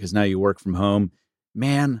time there because now you work from home,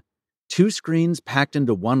 man, 2 screens packed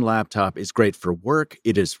into one laptop is great for work.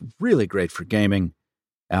 It is really great for gaming.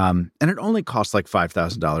 And it only costs like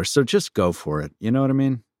 $5,000. So just go for it. You know what I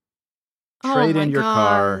mean? Trade in your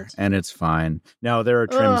car and it's fine. Now, there are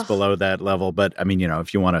trims below that level, but I mean,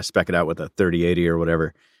 if you want to spec it out with a 3080 or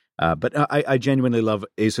whatever. But I genuinely love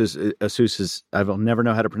Asus's, I will never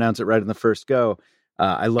know how to pronounce it right in the first go.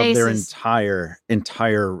 I love Asus. Their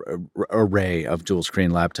entire array of dual screen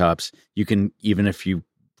laptops. You can, even if you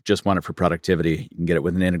just want it for productivity, you can get it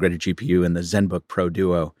with an integrated GPU and the ZenBook Pro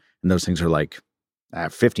Duo. And those things are like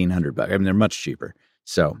 $1,500. I mean, they're much cheaper.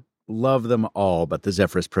 So love them all, but the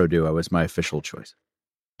Zephyrus Pro Duo is my official choice.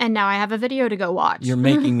 And now I have a video to go watch. You're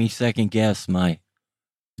making me second guess my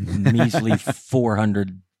measly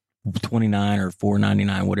 $429 or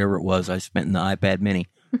 $499, whatever it was I spent in the iPad Mini.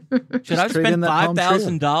 Should I spend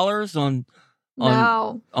 $5,000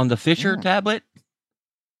 on the Fisher tablet?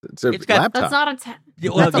 It's a laptop. That's not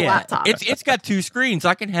a laptop. It's got 2 screens.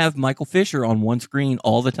 I can have Michael Fisher on one screen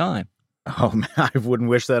all the time. Oh man, I wouldn't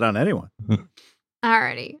wish that on anyone.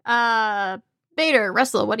 Alrighty. Bader,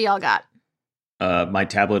 Russell, what do y'all got? My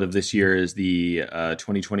tablet of this year is the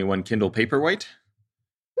 2021 Kindle Paperwhite.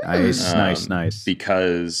 Nice.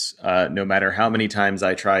 Because no matter how many times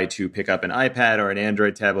I try to pick up an iPad or an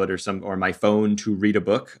Android tablet or my phone to read a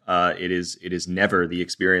book, it is never the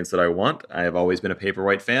experience that I want. I have always been a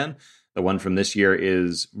Paperwhite fan. The one from this year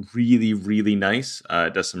is really, really nice.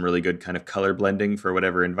 It does some really good kind of color blending for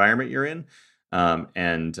whatever environment you're in. That's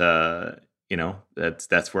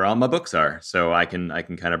where all my books are. So I can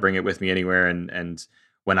kind of bring it with me anywhere. And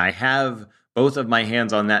when I have both of my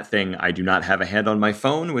hands on that thing, I do not have a hand on my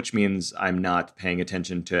phone, which means I'm not paying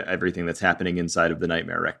attention to everything that's happening inside of the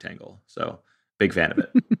Nightmare Rectangle. So big fan of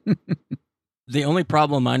it. The only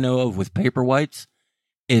problem I know of with Paperwhites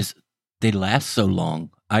is they last so long.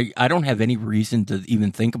 I don't have any reason to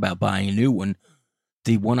even think about buying a new one.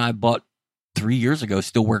 The one I bought 3 years ago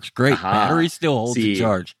still works great. Battery still holds a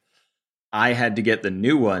charge. I had to get the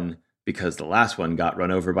new one because the last one got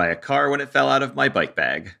run over by a car when it fell out of my bike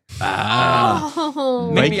bag.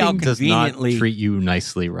 Maybe I'll does not treat you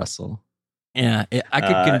nicely, Russell. Yeah, I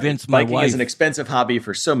could convince my wife. Biking is an expensive hobby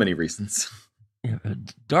for so many reasons. Yeah,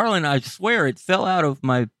 darling, I swear it fell out of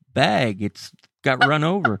my bag. It's got run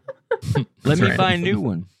over. Let me buy a new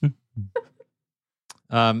one.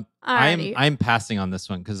 I'm passing on this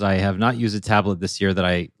one because I have not used a tablet this year that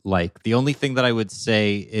I like. The only thing that I would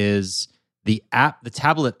say is the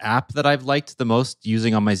tablet app that I've liked the most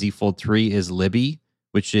using on my Z Fold 3 is Libby,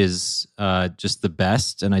 which is just the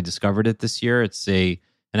best. And I discovered it this year. It's an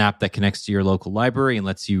app that connects to your local library and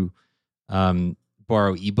lets you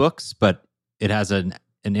borrow ebooks, but it has an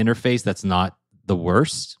interface that's not the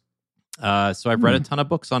worst. So I've read a ton of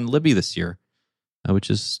books on Libby this year,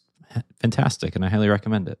 which is fantastic, and I highly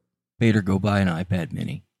recommend it. Better go buy an iPad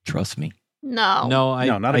Mini. Trust me. No,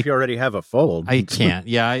 not if you already have a Fold. I can't.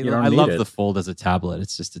 Yeah, I love the Fold as a tablet.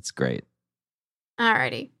 It's great.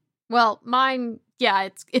 Alrighty. Well, mine,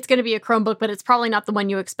 it's going to be a Chromebook, but it's probably not the one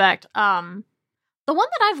you expect. The one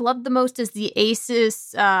that I've loved the most is the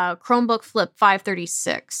Asus Chromebook Flip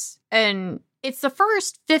 536, and it's the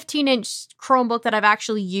first 15-inch Chromebook that I've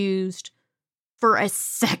actually used for a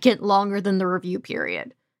second longer than the review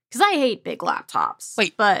period. Because I hate big laptops.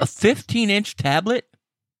 Wait, but a 15-inch tablet?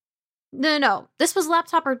 No. This was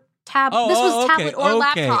laptop or tablet. This was tablet or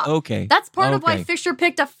laptop. Okay. That's part of why Fisher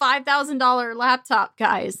picked a $5,000 laptop,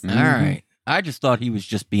 guys. All right. I just thought he was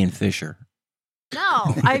just being Fisher. No,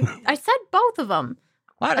 I said both of them.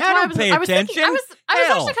 I don't pay attention. I was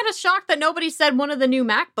actually kind of shocked that nobody said one of the new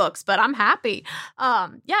MacBooks, but I'm happy.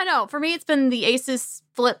 For me, it's been the Asus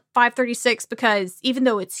Flip 536 because even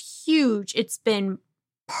though it's huge, it's been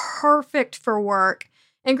perfect for work.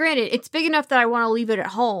 And granted, it's big enough that I want to leave it at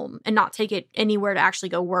home and not take it anywhere to actually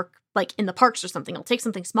go work, like in the parks or something. I'll take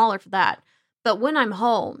something smaller for that. But when I'm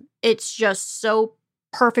home, it's just so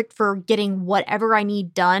perfect for getting whatever I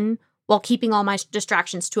need done while keeping all my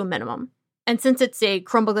distractions to a minimum. And since it's a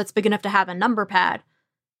Chromebook that's big enough to have a number pad,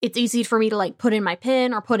 it's easy for me to like put in my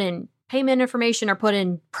PIN or put in payment information or put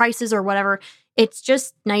in prices or whatever. It's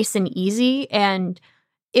just nice and easy. And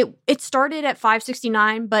it started at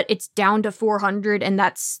 $569, but it's down to $400. And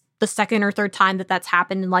that's the second or third time that's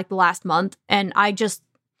happened in like the last month. And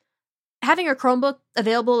having a Chromebook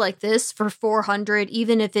available like this for $400,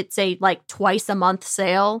 even if it's a like twice a month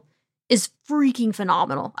sale, is freaking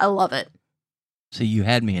phenomenal. I love it. So you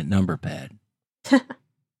had me at number pad.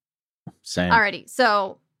 Same. Alrighty,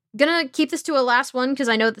 so gonna keep this to a last one because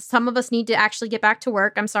I know that some of us need to actually get back to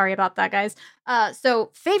work. I'm sorry about that, guys. So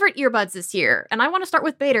favorite earbuds this year, and I want to start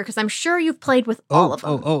with Bader because I'm sure you've played with all of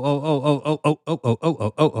them.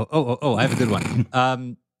 I have a good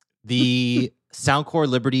one. The Soundcore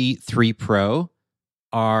Liberty 3 Pro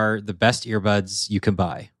are the best earbuds you can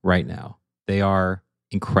buy right now. They are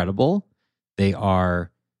incredible. They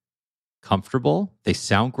are comfortable. They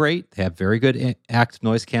sound great. They have very good active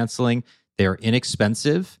noise canceling. They are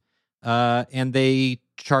inexpensive, and they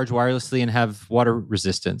charge wirelessly and have water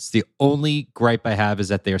resistance. The only gripe I have is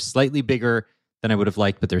that they are slightly bigger than I would have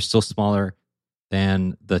liked, but they're still smaller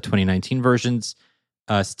than the 2019 versions.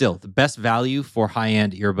 Still, the best value for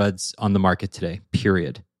high-end earbuds on the market today,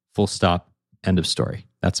 period. Full stop. End of story.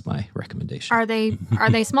 That's my recommendation. Are they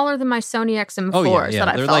smaller than my Sony XM4s that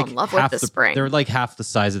I fell in love with this spring? They're like half the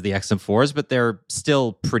size of the XM4s, but they're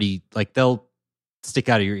still pretty, like they'll stick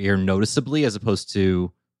out of your ear noticeably as opposed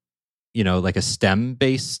to, like a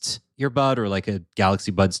stem-based earbud or like a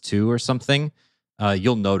Galaxy Buds 2 or something.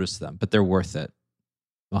 You'll notice them, but they're worth it.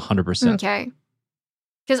 100%. Okay.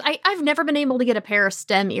 Because I've never been able to get a pair of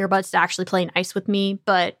stem earbuds to actually play nice with me,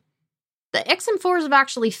 but the XM4s have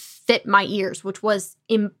actually fit my ears, which was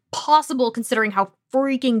impossible considering how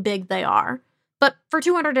freaking big they are. But for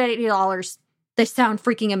 $280, they sound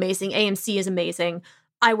freaking amazing. AMC is amazing.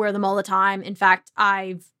 I wear them all the time. In fact,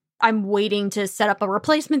 I'm waiting to set up a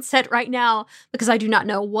replacement set right now because I do not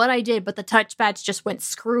know what I did, but the touchpads just went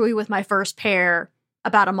screwy with my first pair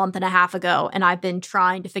about a month and a half ago, and I've been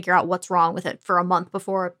trying to figure out what's wrong with it for a month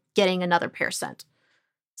before getting another pair sent.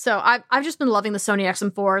 So I've just been loving the Sony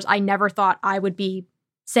XM4s. I never thought I would be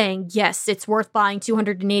saying, yes, it's worth buying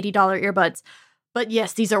 $280 earbuds, but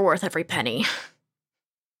yes, these are worth every penny.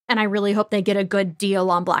 And I really hope they get a good deal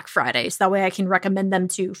on Black Friday, so that way I can recommend them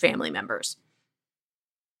to family members.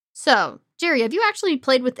 So, Jerry, have you actually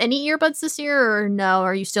played with any earbuds this year, or no?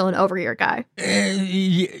 Are you still an over-ear guy?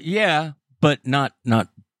 Yeah, but not.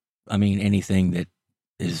 I mean, anything that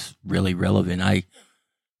is really relevant. I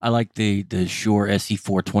like the Shure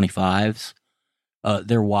SE425s.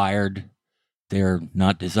 They're wired. They're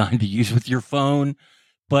not designed to use with your phone,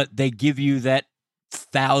 but they give you that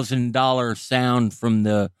 $1,000 sound from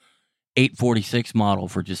the 846 model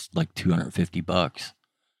for just like $250.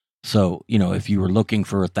 So, if you were looking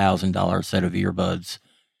for $1,000 set of earbuds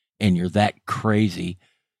and you're that crazy,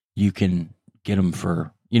 you can get them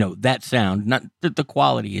for, that sound. Not that the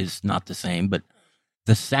quality is not the same, but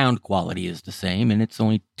the sound quality is the same, and it's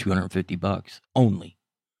only $250 only.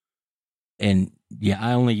 And yeah,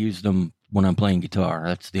 I only use them when I'm playing guitar.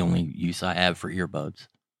 That's the only use I have for earbuds.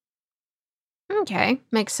 Okay,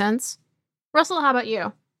 makes sense. Russell, how about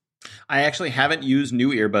you? I actually haven't used new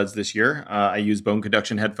earbuds this year. I use bone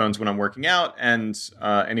conduction headphones when I'm working out, and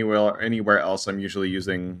anywhere else I'm usually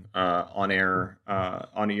using on-ear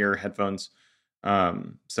headphones.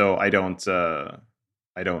 So I don't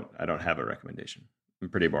have a recommendation. I'm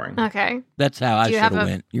pretty boring. Okay, that's how I should have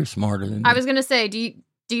went. You're smarter than me. I was gonna say, do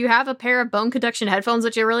you have a pair of bone conduction headphones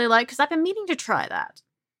that you really like? Because I've been meaning to try that.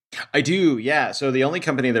 I do, yeah. So the only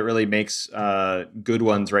company that really makes good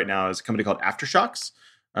ones right now is a company called Aftershocks.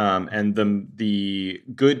 And the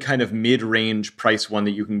good kind of mid-range price one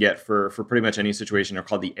that you can get for pretty much any situation are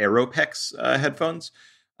called the Aeropex headphones.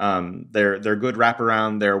 They're good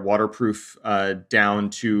wraparound. They're waterproof down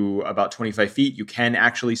to about 25 feet. You can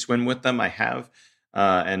actually swim with them. I have,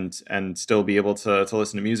 and still be able to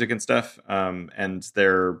listen to music and stuff. And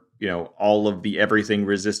they're all of the everything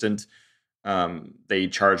resistant. They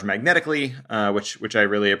charge magnetically, which I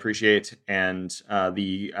really appreciate. And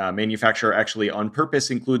the manufacturer actually on purpose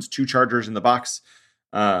includes 2 chargers in the box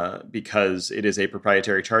because it is a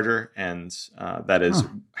proprietary charger, and that is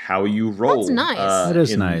how you roll. That's nice. That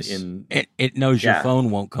is nice. It knows your phone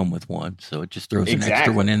won't come with one, so it just throws an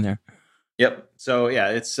extra one in there. Yep. So yeah,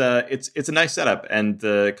 it's a nice setup, and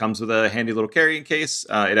comes with a handy little carrying case.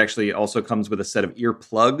 It actually also comes with a set of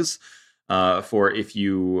earplugs. For if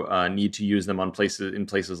you need to use them in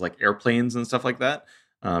places like airplanes and stuff like that.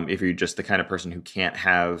 If you're just the kind of person who can't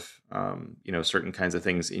have, certain kinds of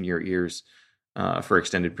things in your ears for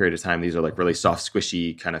extended period of time, these are like really soft,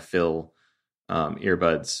 squishy kind of fill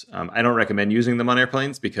earbuds. I don't recommend using them on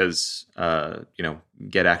airplanes because,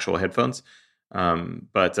 get actual headphones.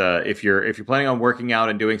 But if you're planning on working out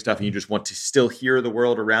and doing stuff and you just want to still hear the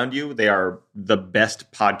world around you, they are the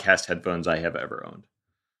best podcast headphones I have ever owned.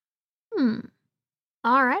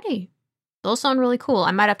 Alrighty. Those sound really cool.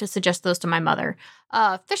 I might have to suggest those to my mother.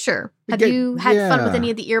 Fisher, have you had fun with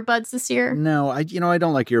any of the earbuds this year? No, I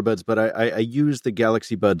don't like earbuds, but I use the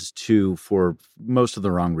Galaxy Buds 2 for most of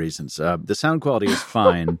the wrong reasons. The sound quality is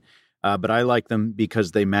fine, but I like them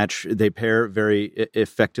because they pair very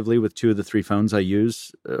effectively with 2 of the 3 phones I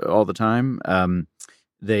use all the time.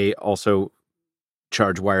 They also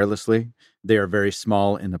charge wirelessly. They are very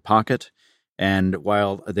small in the pocket. And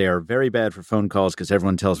while they are very bad for phone calls, because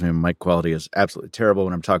everyone tells me my mic quality is absolutely terrible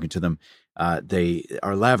when I'm talking to them, they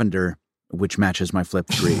are lavender, which matches my Flip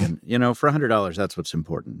 3. And, for $100, that's what's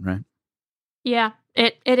important, right? Yeah,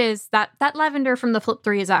 it is. That lavender from the Flip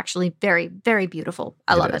 3 is actually very, very beautiful.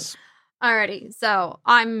 I love it. Alrighty, so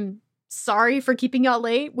I'm sorry for keeping y'all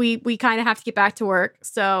late. We kind of have to get back to work,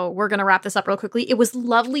 so we're going to wrap this up real quickly. It was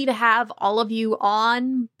lovely to have all of you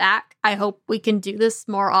on back. I hope we can do this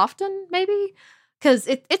more often, maybe, because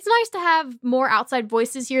it's nice to have more outside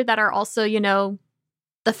voices here that are also,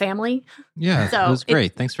 the family. Yeah, so it was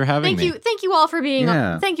great. Thanks for having me. Thank you all for being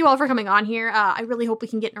on. Thank you all for coming on here. I really hope we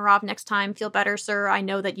can get Nirav next time. Feel better, sir. I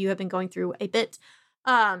know that you have been going through a bit.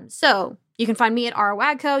 So you can find me at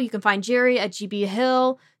RWagco. You can find Jerry at GB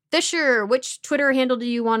Hill. Fisher, which Twitter handle do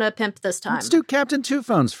you want to pimp this time? Let's do Captain 2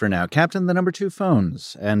 Phones for now. Captain the number 2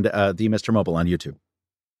 Phones and the Mr. Mobile on YouTube.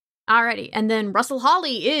 Alrighty. And then Russell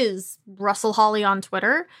Hawley is Russell Hawley on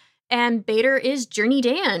Twitter. And Bader is Journey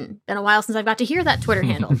Dan. Been a while since I've got to hear that Twitter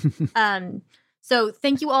handle. So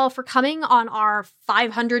thank you all for coming on our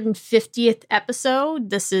 550th episode.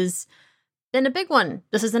 This is then a big one.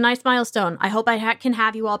 This is a nice milestone. I hope I can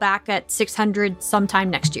have you all back at 600 sometime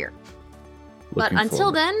next year. But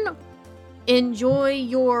until then, enjoy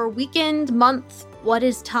your weekend, month, what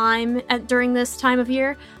is time during this time of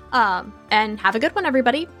year. And have a good one,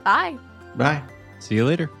 everybody. Bye. Bye. See you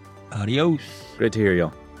later. Adios. Great to hear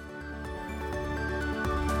y'all.